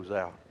going to close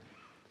out.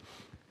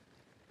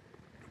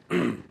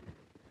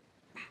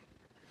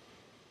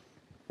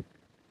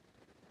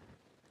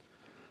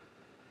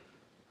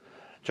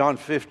 John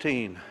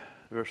 15,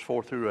 verse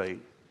 4 through 8.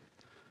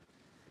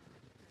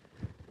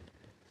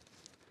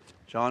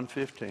 John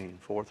 15,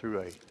 4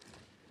 through 8.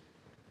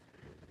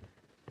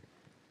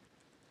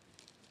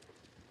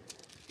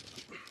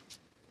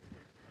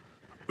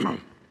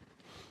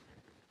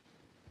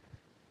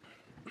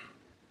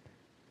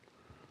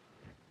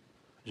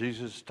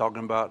 Jesus is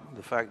talking about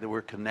the fact that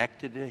we're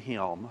connected to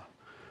him,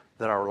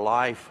 that our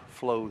life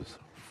flows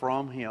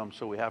from him,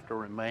 so we have to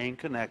remain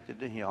connected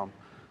to him,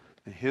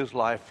 and his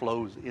life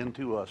flows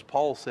into us.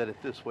 Paul said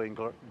it this way in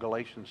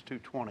Galatians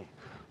 2:20.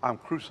 I'm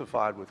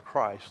crucified with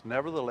Christ.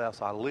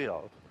 Nevertheless, I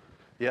live,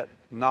 yet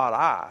not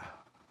I,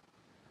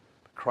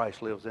 but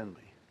Christ lives in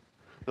me.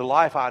 The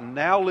life I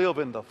now live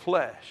in the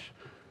flesh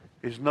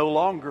is no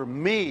longer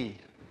me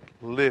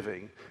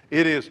living.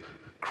 It is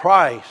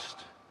Christ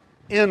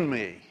in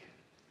me.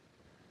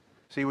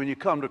 See, when you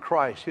come to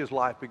Christ, His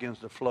life begins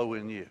to flow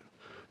in you.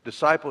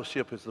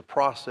 Discipleship is the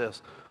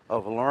process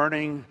of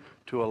learning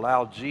to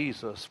allow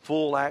Jesus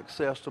full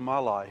access to my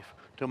life,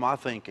 to my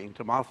thinking,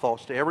 to my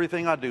thoughts, to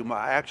everything I do,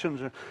 my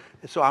actions.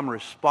 So I'm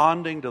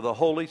responding to the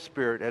Holy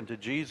Spirit and to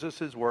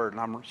Jesus' Word,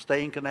 and I'm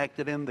staying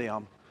connected in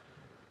them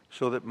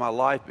so that my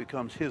life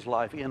becomes His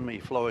life in me,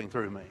 flowing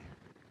through me.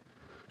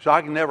 So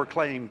I can never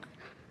claim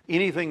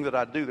anything that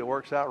I do that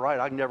works out right.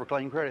 I can never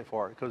claim credit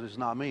for it because it's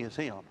not me, it's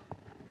Him.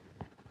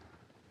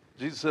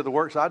 Jesus said, the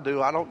works I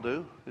do, I don't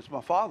do. It's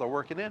my Father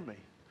working in me.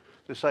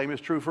 The same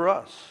is true for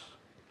us.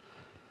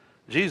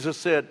 Jesus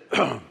said,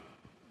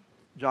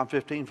 John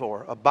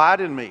 15:4,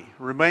 abide in me,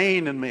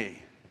 remain in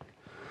me.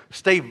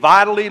 Stay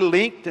vitally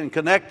linked and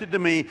connected to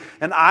me,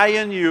 and I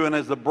in you. And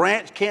as the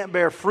branch can't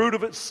bear fruit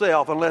of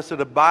itself unless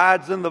it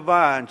abides in the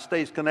vine,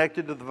 stays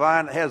connected to the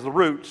vine that has the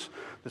roots,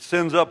 that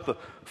sends up the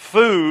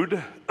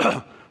food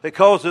that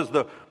causes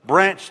the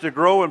branch to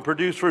grow and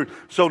produce fruit.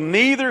 So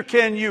neither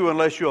can you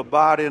unless you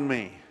abide in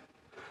me.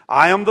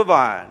 I am the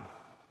vine.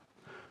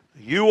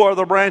 You are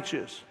the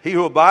branches. He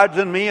who abides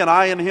in me and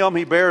I in him,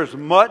 he bears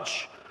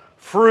much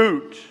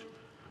fruit.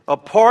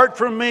 Apart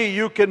from me,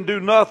 you can do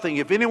nothing.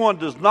 If anyone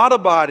does not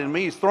abide in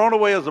me, he's thrown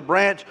away as a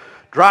branch,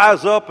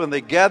 dries up, and they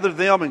gather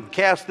them and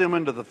cast them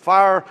into the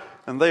fire,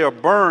 and they are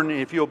burned.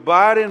 If you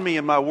abide in me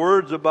and my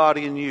words abide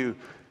in you,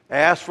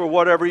 ask for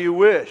whatever you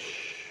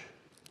wish.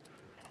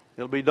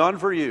 It'll be done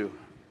for you.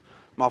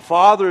 My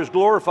Father is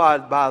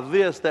glorified by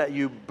this, that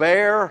you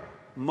bear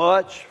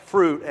much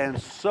fruit,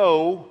 and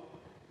so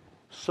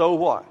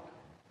what?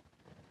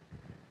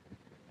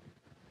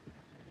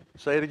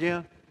 Say it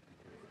again.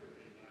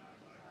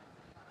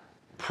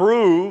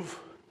 Prove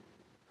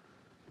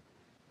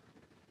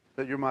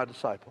that you're my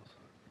disciples.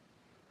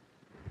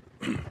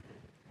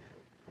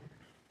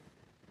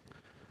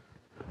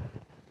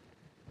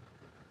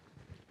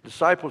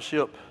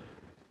 Discipleship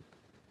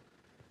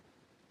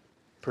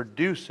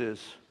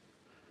produces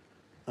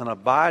an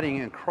abiding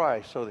in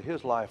Christ so that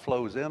His life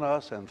flows in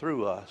us and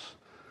through us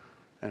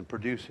and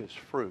produces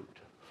fruit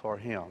for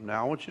Him.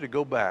 Now I want you to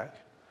go back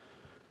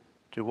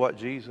to what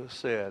Jesus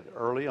said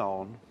early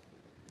on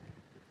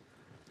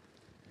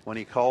when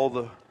He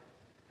called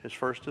His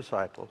first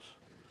disciples.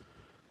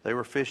 They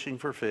were fishing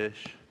for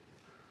fish,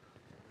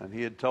 and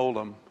He had told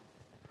them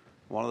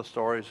one of the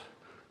stories,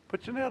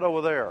 put your net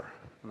over there.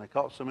 And they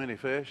caught so many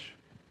fish.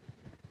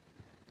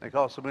 They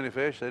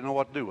didn't know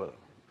what to do with them.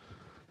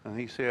 And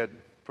He said,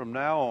 from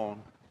now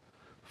on,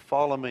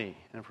 follow me.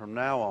 And from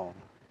now on,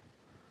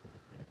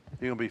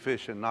 you're going to be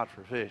fishing not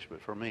for fish,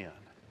 but for men.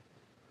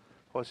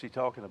 What's He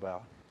talking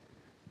about?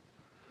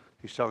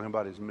 He's talking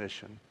about His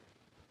mission.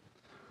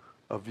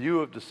 A view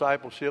of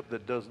discipleship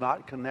that does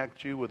not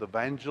connect you with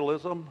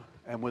evangelism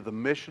and with the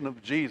mission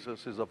of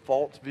Jesus is a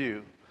false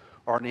view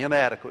or an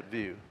inadequate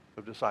view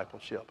of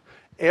discipleship.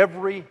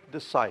 Every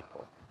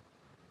disciple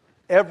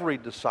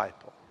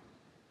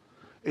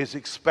is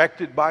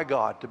expected by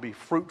God to be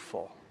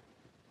fruitful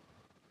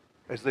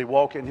as they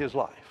walk in His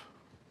life.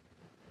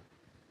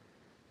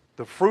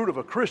 The fruit of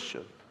a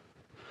Christian,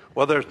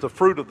 whether it's the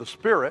fruit of the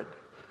Spirit,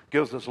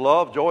 gives us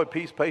love, joy,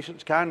 peace,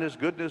 patience, kindness,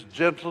 goodness,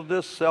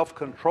 gentleness,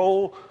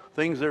 self-control,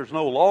 things there's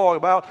no law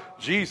about.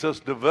 Jesus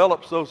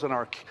develops those in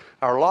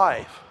our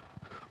life.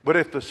 But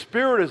if the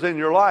Spirit is in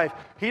your life,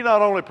 He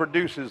not only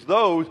produces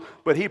those,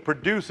 but He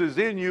produces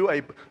in you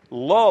a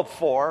love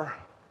for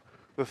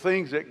the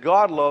things that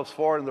God loves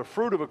for, and the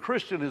fruit of a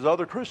Christian is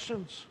other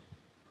Christians.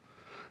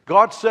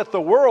 God set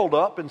the world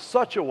up in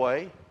such a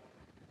way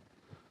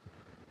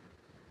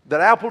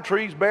that apple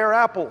trees bear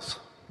apples.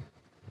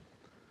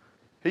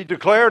 He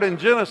declared in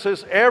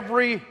Genesis,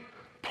 every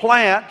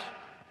plant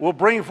will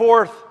bring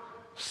forth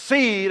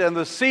seed, and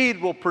the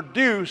seed will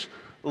produce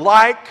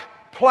like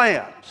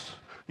plants.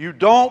 You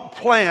don't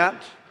plant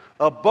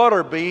a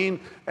butter bean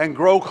and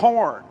grow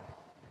corn.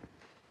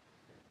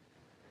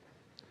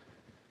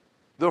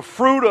 The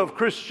fruit of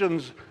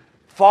Christians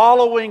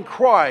following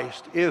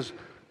Christ is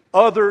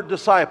other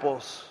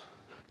disciples.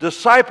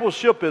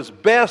 Discipleship is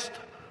best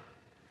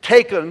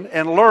taken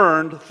and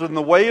learned from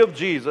the way of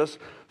Jesus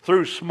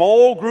through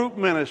small group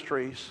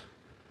ministries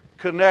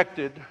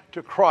connected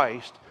to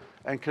Christ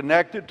and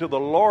connected to the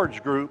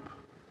large group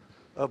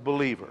of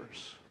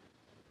believers.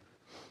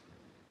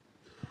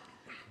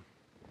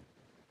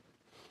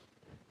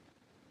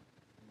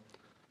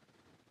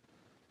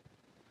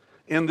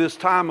 In this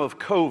time of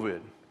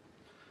COVID,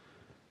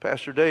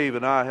 Pastor Dave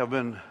and I have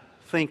been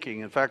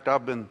thinking, in fact,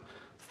 I've been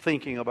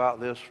thinking about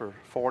this for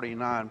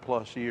 49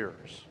 plus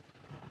years.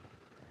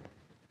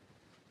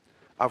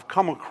 I've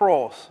come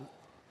across,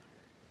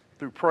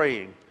 through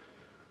praying,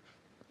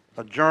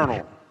 a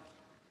journal.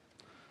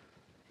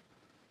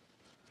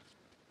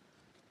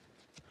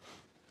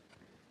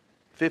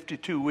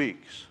 "52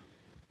 weeks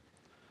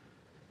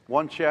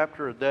one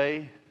chapter a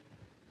day,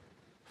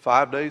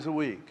 5 days a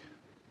week.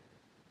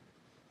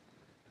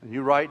 And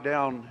you write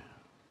down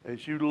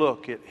as you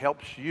look, it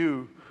helps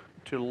you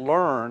to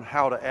learn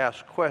how to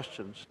ask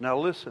questions. Now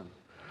listen,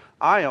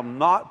 I am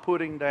not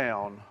putting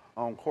down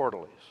on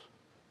quarterlies.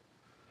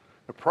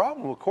 The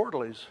problem with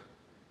quarterlies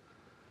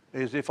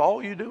is if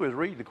all you do is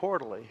read the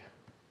quarterly,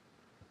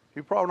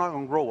 you're probably not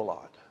going to grow a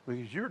lot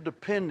because you're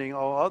depending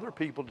on other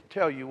people to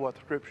tell you what the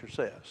Scripture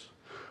says.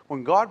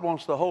 When God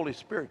wants the Holy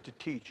Spirit to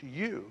teach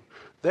you,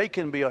 they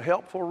can be a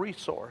helpful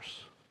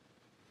resource.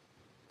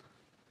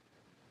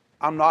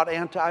 I'm not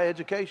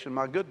anti-education.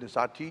 My goodness,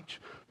 I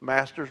teach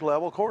master's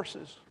level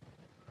courses.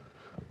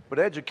 But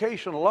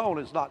education alone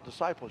is not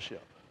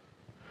discipleship.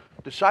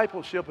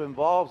 Discipleship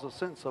involves a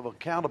sense of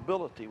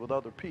accountability with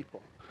other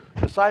people.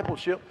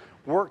 Discipleship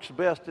works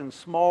best in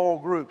small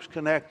groups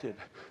connected.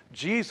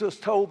 Jesus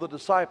told the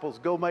disciples,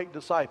 go make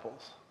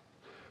disciples.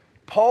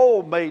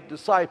 Paul made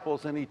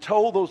disciples, and he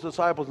told those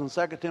disciples in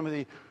 2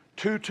 Timothy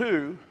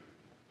 2:2,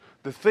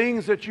 the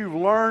things that you've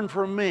learned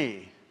from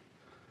me,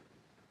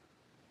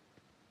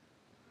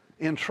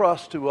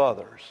 entrust to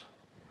others,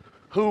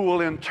 who will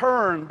in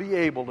turn be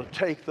able to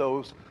take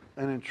those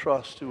and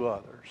entrust to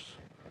others.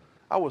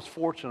 I was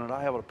fortunate.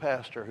 I have a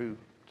pastor who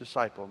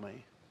discipled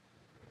me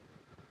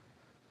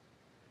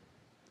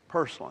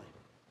personally.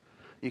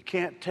 You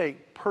can't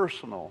take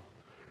personal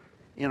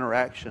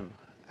interaction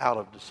out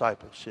of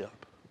discipleship.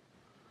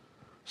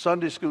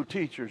 Sunday school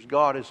teachers,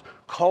 God has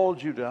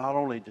called you to not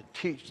only to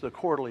teach the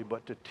quarterly,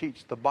 but to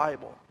teach the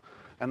Bible.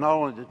 And not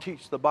only to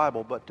teach the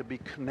Bible, but to be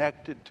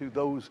connected to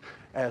those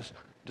as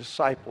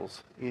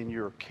disciples in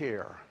your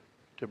care,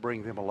 to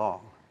bring them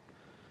along.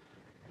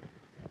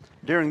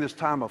 During this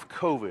time of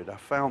COVID, I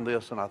found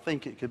this, and I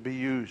think it could be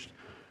used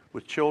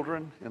with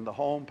children in the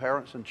home,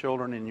 parents and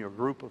children in your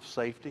group of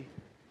safety.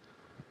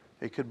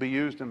 It could be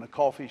used in the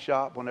coffee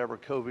shop whenever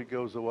COVID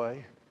goes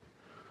away,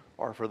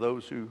 or for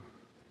those who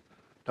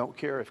don't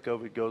care if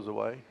COVID goes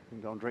away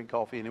and don't drink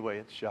coffee anyway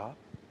at the shop.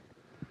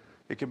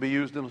 It can be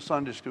used in a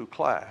Sunday school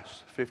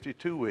class,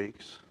 52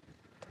 weeks.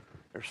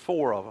 There's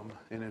 4 of them,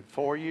 and in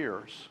 4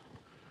 years,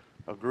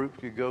 a group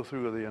could go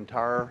through the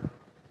entire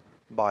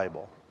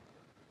Bible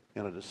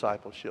in a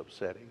discipleship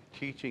setting,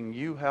 teaching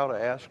you how to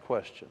ask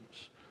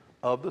questions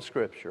of the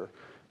Scripture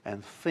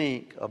and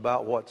think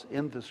about what's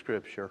in the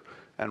Scripture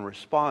and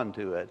respond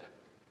to it,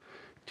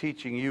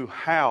 teaching you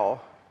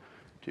how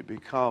to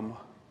become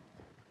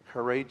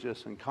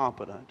courageous and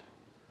competent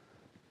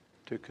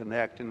to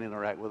connect and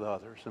interact with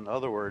others. In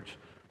other words,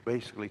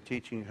 basically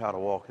teaching you how to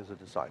walk as a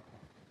disciple.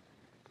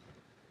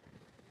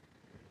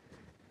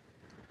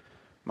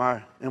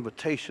 My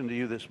invitation to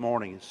you this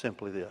morning is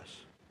simply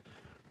this.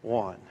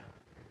 1,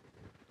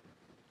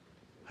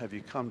 have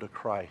you come to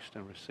Christ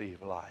and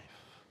received life?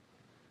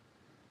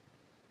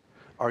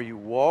 Are you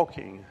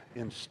walking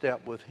in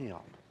step with Him?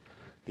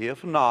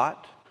 If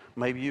not,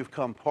 maybe you've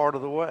come part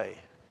of the way.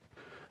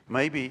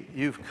 Maybe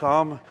you've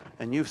come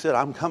and you've said,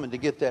 I'm coming to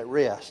get that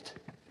rest.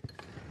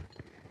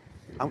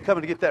 I'm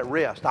coming to get that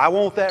rest. I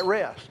want that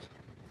rest.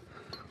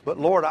 But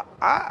Lord,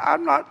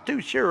 I'm not too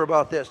sure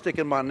about that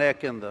sticking my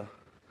neck in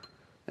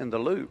the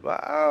loop.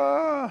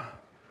 I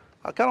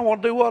kind of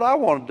want to do what I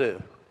want to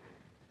do.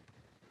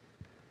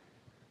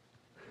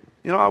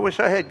 You know, I wish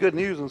I had good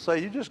news and say,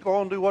 you just go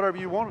on and do whatever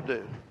you want to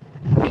do.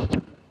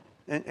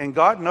 And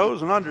God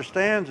knows and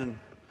understands.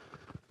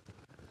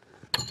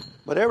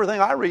 But everything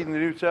I read in the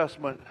New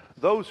Testament,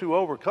 those who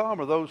overcome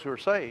are those who are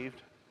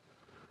saved.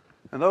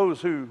 And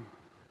those who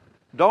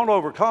don't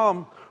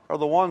overcome are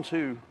the ones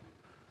who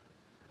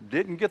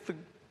didn't get the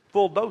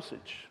full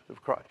dosage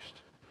of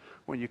Christ.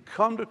 When you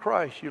come to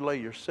Christ, you lay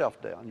yourself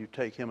down. You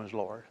take Him as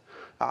Lord.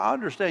 I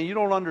understand you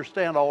don't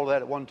understand all of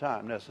that at one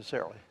time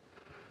necessarily.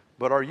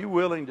 But are you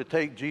willing to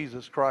take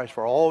Jesus Christ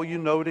for all you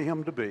know to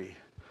Him to be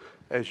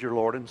as your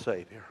Lord and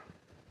Savior?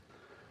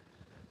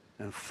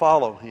 And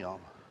follow Him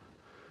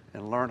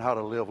and learn how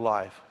to live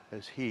life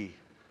as He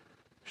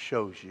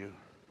shows you.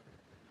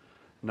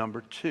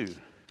 Number 2,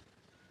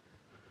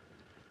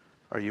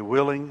 are you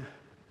willing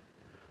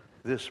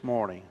this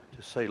morning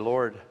to say,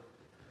 Lord,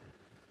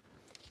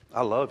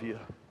 I love you.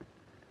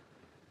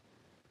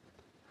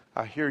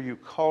 I hear you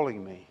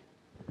calling me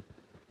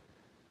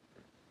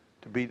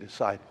to be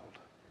discipled.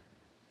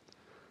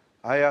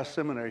 I ask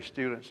seminary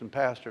students and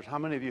pastors, how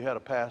many of you had a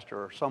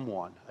pastor or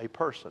someone, a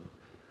person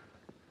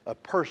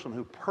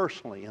who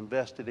personally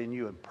invested in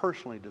you and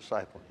personally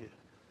discipled you?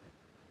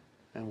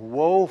 And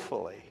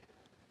woefully,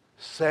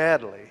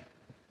 sadly,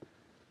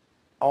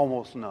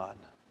 almost none.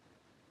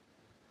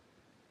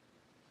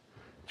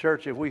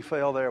 Church, if we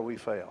fail there, we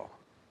fail.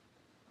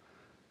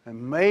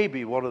 And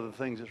maybe one of the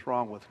things that's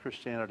wrong with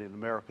Christianity in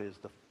America is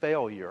the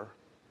failure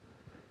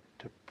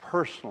to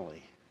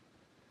personally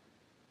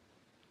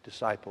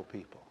disciple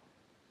people.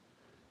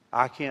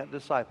 I can't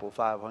disciple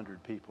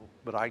 500 people,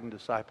 but I can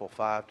disciple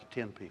 5 to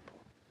 10 people.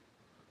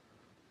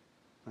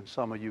 And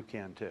some of you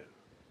can too.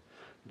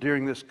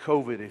 During this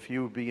COVID, if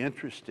you would be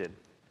interested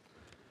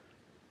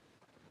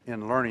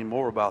in learning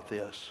more about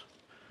this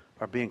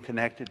or being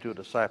connected to a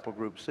disciple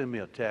group, send me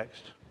a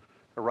text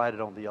or write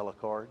it on the yellow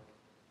card.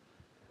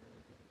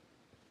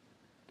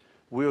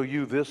 Will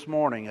you this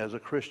morning as a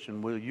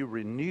Christian, will you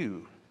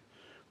renew,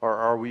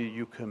 or will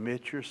you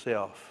commit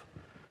yourself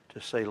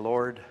to say,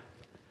 Lord,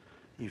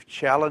 you've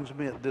challenged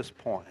me at this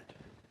point,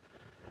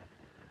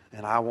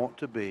 and I want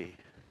to be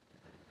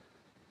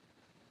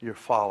your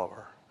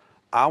follower.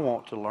 I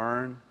want to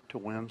learn to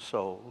win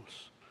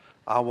souls.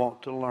 I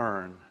want to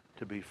learn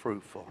to be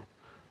fruitful.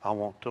 I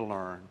want to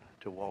learn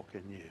to walk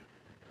in you.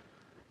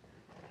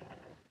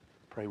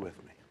 Pray with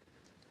me.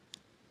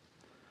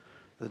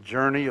 The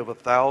journey of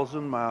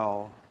 1,000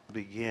 miles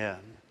began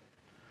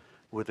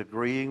with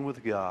agreeing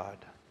with God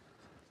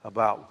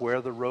about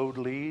where the road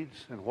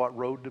leads and what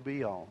road to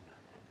be on.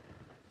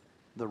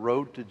 The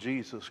road to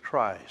Jesus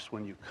Christ,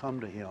 when you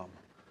come to him,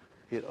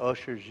 it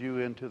ushers you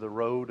into the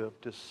road of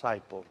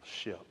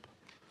discipleship.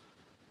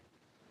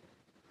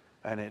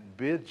 And it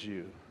bids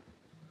you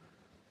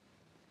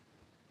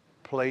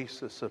place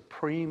the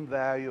supreme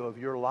value of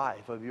your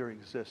life, of your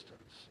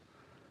existence,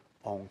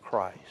 on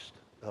Christ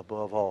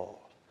above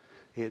all.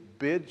 It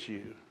bids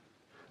you,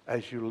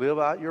 as you live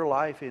out your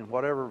life in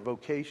whatever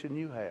vocation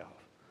you have,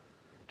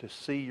 to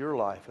see your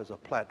life as a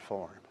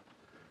platform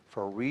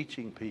for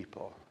reaching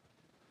people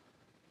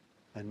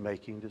and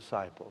making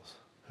disciples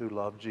who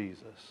love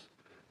Jesus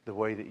the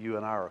way that you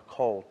and I are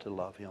called to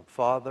love him.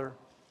 Father,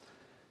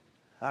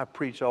 I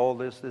preach all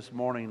this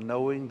morning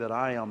knowing that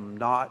I am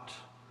not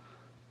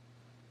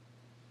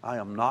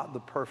the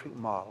perfect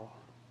model,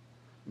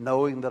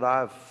 knowing that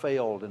I've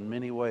failed in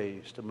many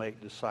ways to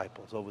make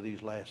disciples over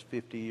these last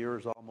 50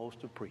 years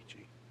almost of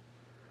preaching.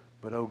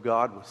 But, oh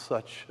God, with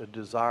such a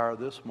desire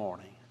this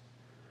morning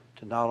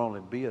to not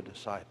only be a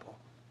disciple,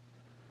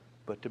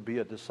 but to be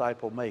a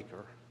disciple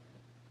maker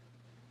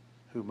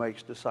who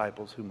makes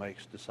disciples who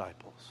makes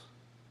disciples.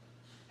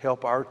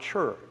 Help our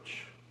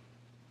church.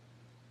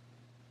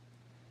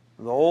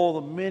 With all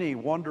the many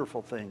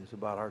wonderful things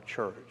about our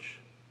church,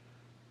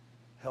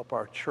 help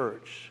our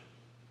church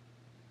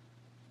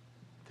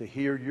to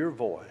hear your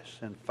voice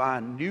and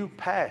find new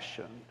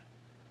passion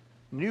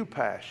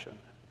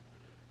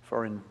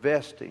for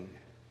investing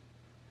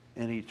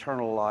in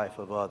eternal life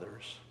of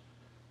others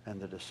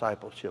and the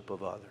discipleship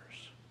of others.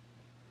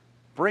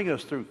 Bring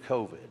us through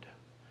COVID.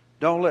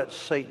 Don't let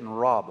Satan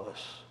rob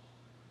us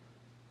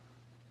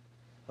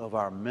of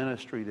our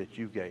ministry that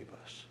you gave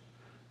us.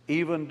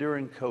 Even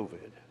during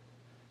COVID,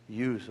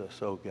 use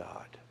us, oh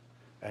God,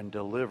 and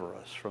deliver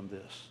us from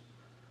this.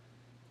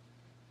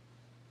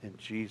 In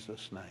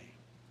Jesus' name,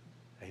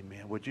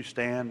 amen. Would you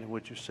stand and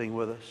would you sing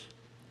with us?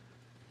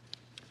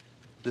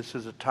 This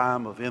is a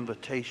time of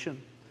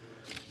invitation.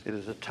 It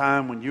is a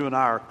time when you and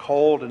I are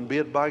called and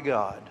bid by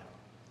God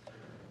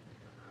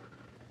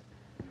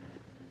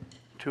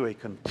to a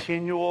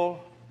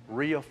continual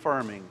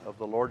reaffirming of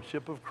the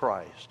Lordship of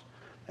Christ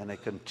and a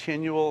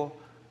continual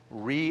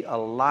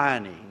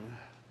realigning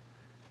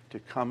to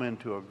come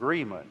into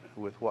agreement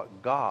with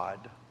what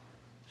God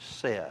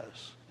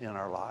says in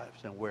our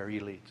lives and where he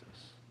leads us.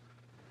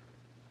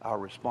 Our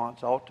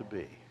response ought to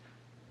be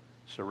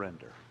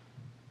surrender.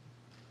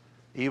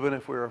 Even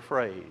if we're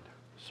afraid,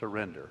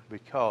 surrender.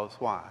 Because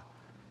why?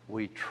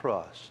 We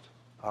trust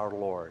our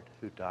Lord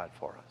who died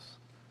for us.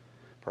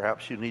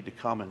 Perhaps you need to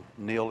come and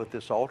kneel at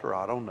this altar.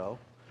 I don't know.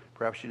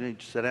 Perhaps you need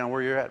to sit down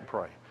where you're at and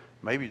pray.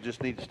 Maybe you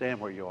just need to stand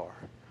where you are.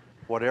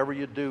 Whatever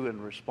you do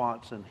in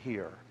response in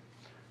here,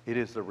 it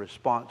is the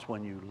response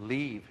when you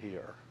leave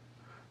here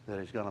that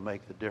is going to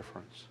make the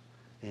difference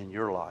in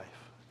your life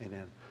and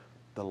in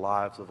the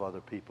lives of other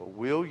people.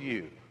 Will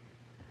you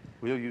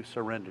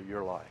surrender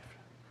your life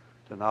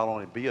to not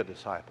only be a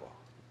disciple,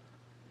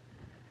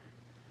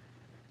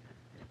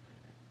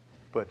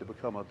 but to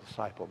become a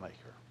disciple maker?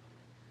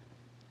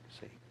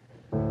 See.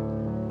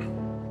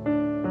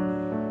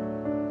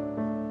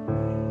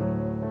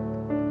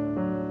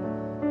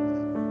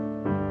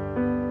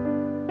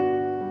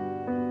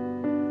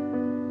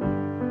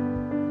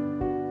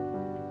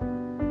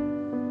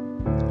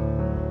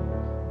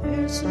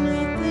 There's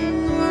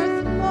nothing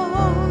worth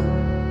more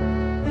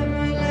that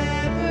will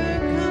ever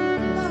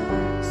come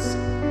close.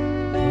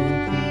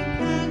 Nothing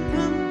can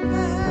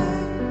compare.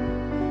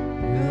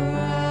 You're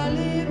our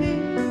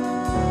living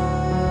hope.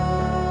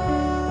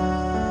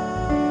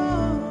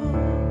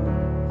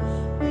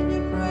 In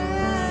your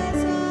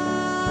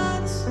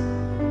presence,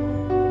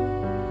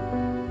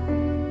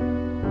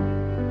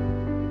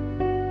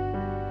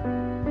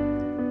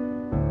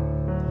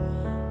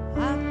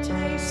 I've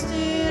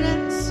tasted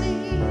and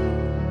seen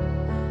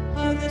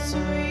of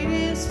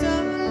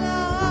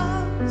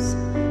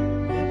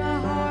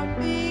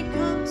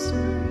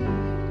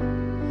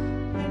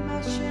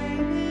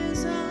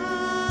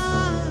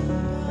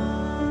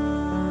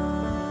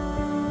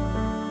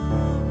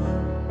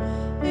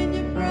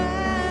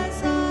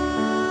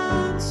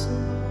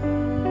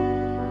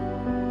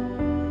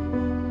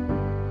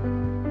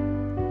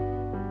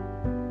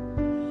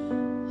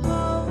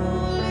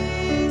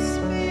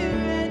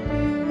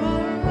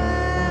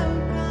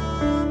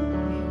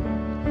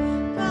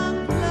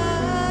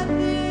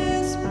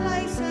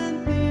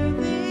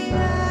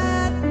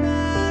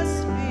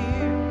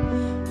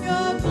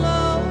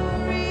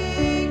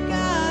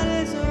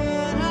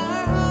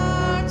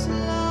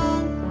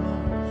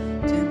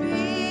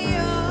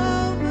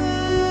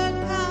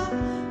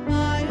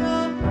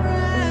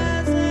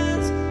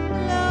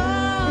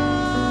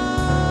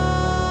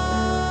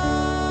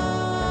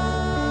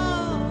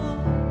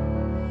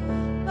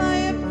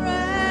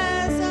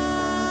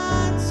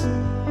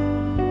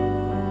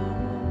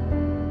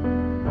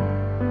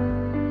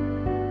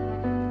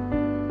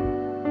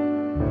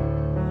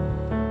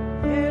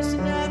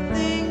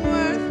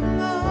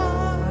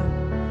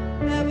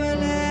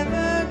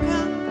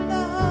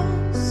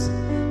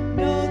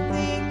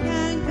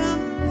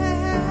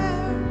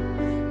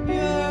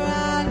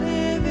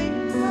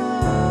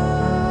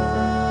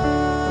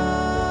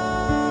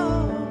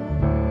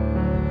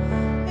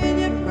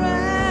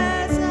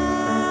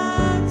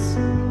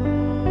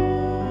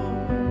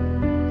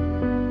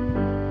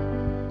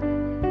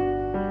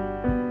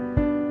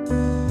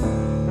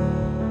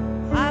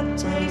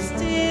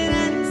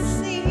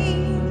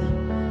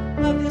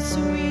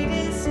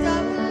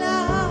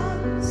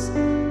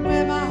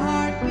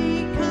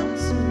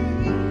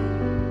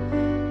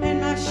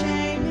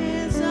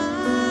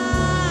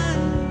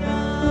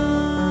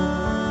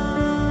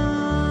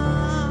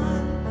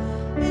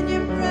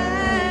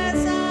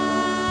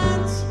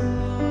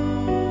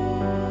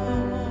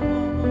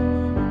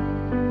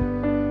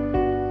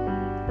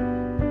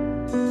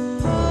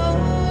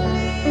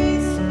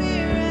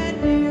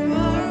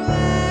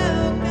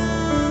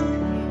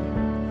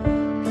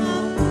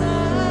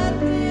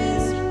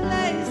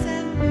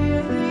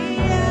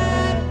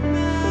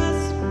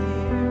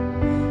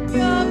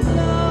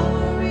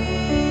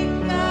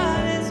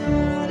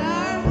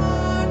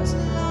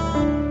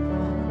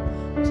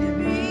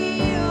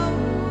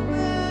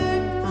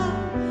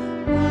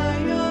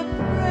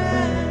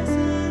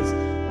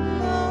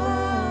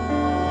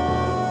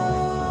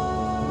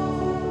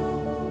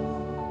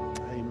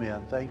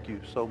thank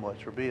you so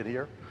much for being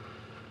here.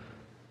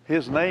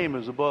 His name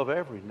is above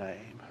every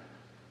name.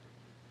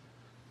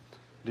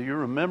 Do you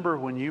remember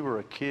when you were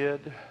a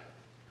kid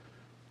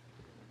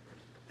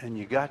and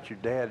you got your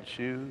dad's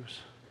shoes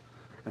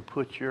and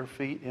put your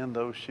feet in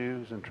those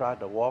shoes and tried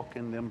to walk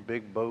in them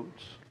big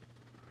boats?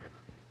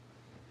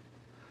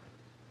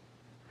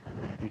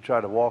 You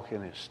tried to walk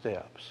in his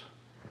steps.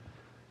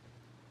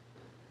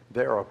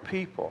 There are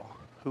people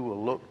who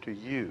will look to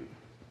you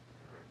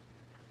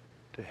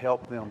to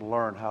help them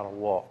learn how to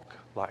walk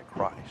like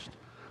Christ.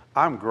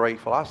 I'm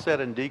grateful. I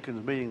sat in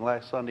deacons meeting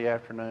last Sunday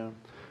afternoon,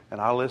 and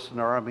I listened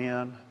to our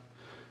men,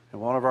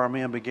 and one of our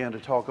men began to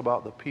talk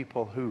about the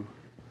people who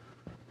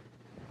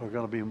are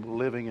going to be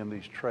living in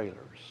these trailers,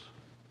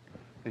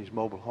 these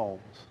mobile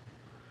homes,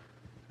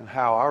 and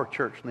how our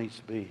church needs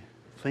to be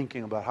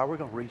thinking about how we're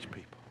going to reach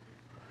people.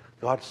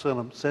 God's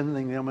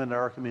sending them into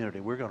our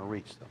community. We're going to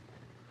reach them.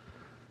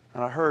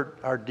 And I heard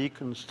our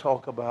deacons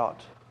talk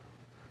about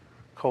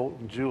Colt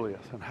and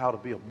Julius and how to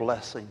be a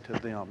blessing to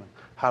them and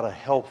how to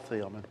help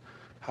them and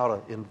how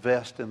to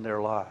invest in their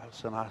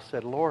lives. And I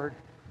said, Lord,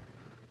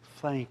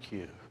 thank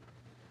you.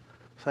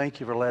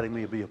 Thank you for letting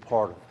me be a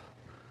part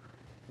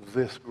of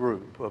this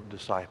group of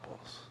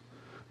disciples.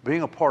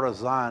 Being a part of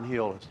Zion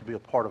Hill is to be a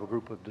part of a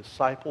group of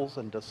disciples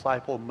and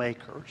disciple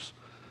makers.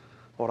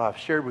 What I've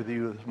shared with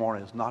you this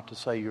morning is not to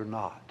say you're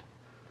not.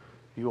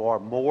 You are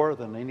more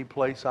than any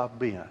place I've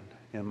been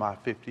in my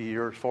 50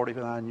 years,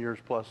 49 years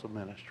plus of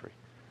ministry.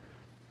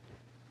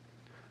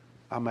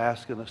 I'm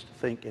asking us to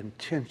think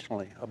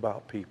intentionally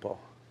about people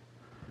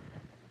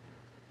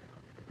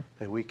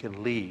that we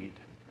can lead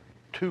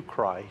to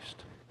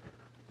Christ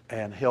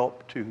and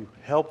help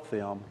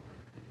them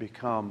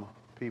become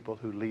people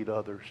who lead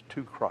others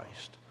to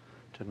Christ,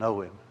 to know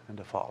him and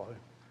to follow him.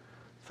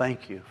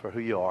 Thank you for who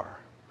you are,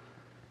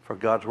 for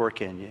God's work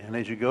in you. And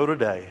as you go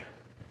today,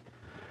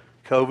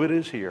 COVID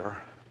is here.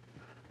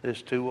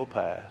 This too will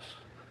pass.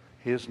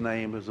 His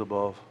name is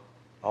above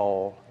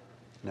all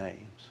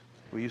names.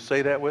 Will you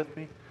say that with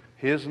me?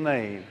 His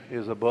name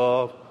is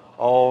above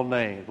all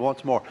names.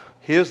 Once more.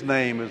 His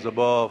name is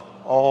above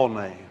all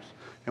names.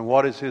 And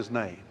what is his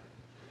name?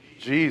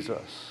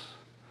 Jesus.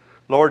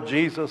 Lord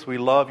Jesus, we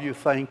love you.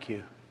 Thank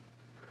you.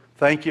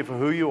 Thank you for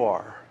who you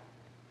are.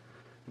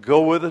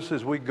 Go with us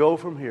as we go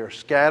from here.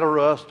 Scatter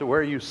us to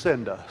where you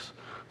send us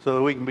so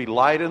that we can be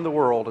light in the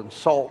world and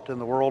salt in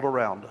the world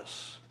around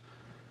us.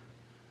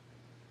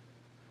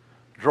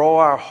 Draw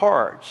our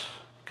hearts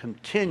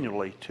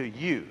continually to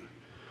you,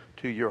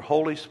 to your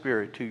Holy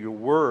Spirit, to your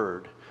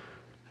Word,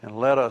 and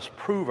let us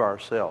prove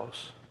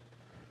ourselves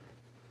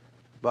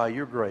by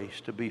your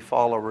grace to be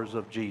followers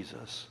of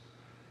Jesus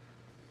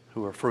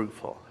who are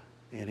fruitful.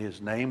 In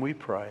his name we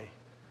pray.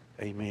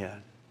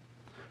 Amen.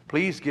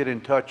 Please get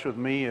in touch with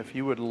me if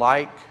you would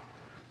like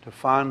to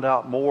find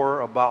out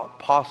more about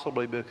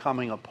possibly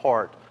becoming a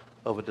part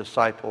of a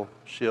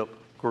discipleship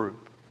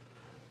group,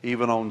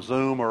 even on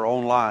Zoom or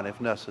online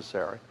if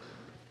necessary.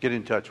 Get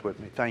in touch with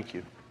me. Thank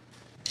you.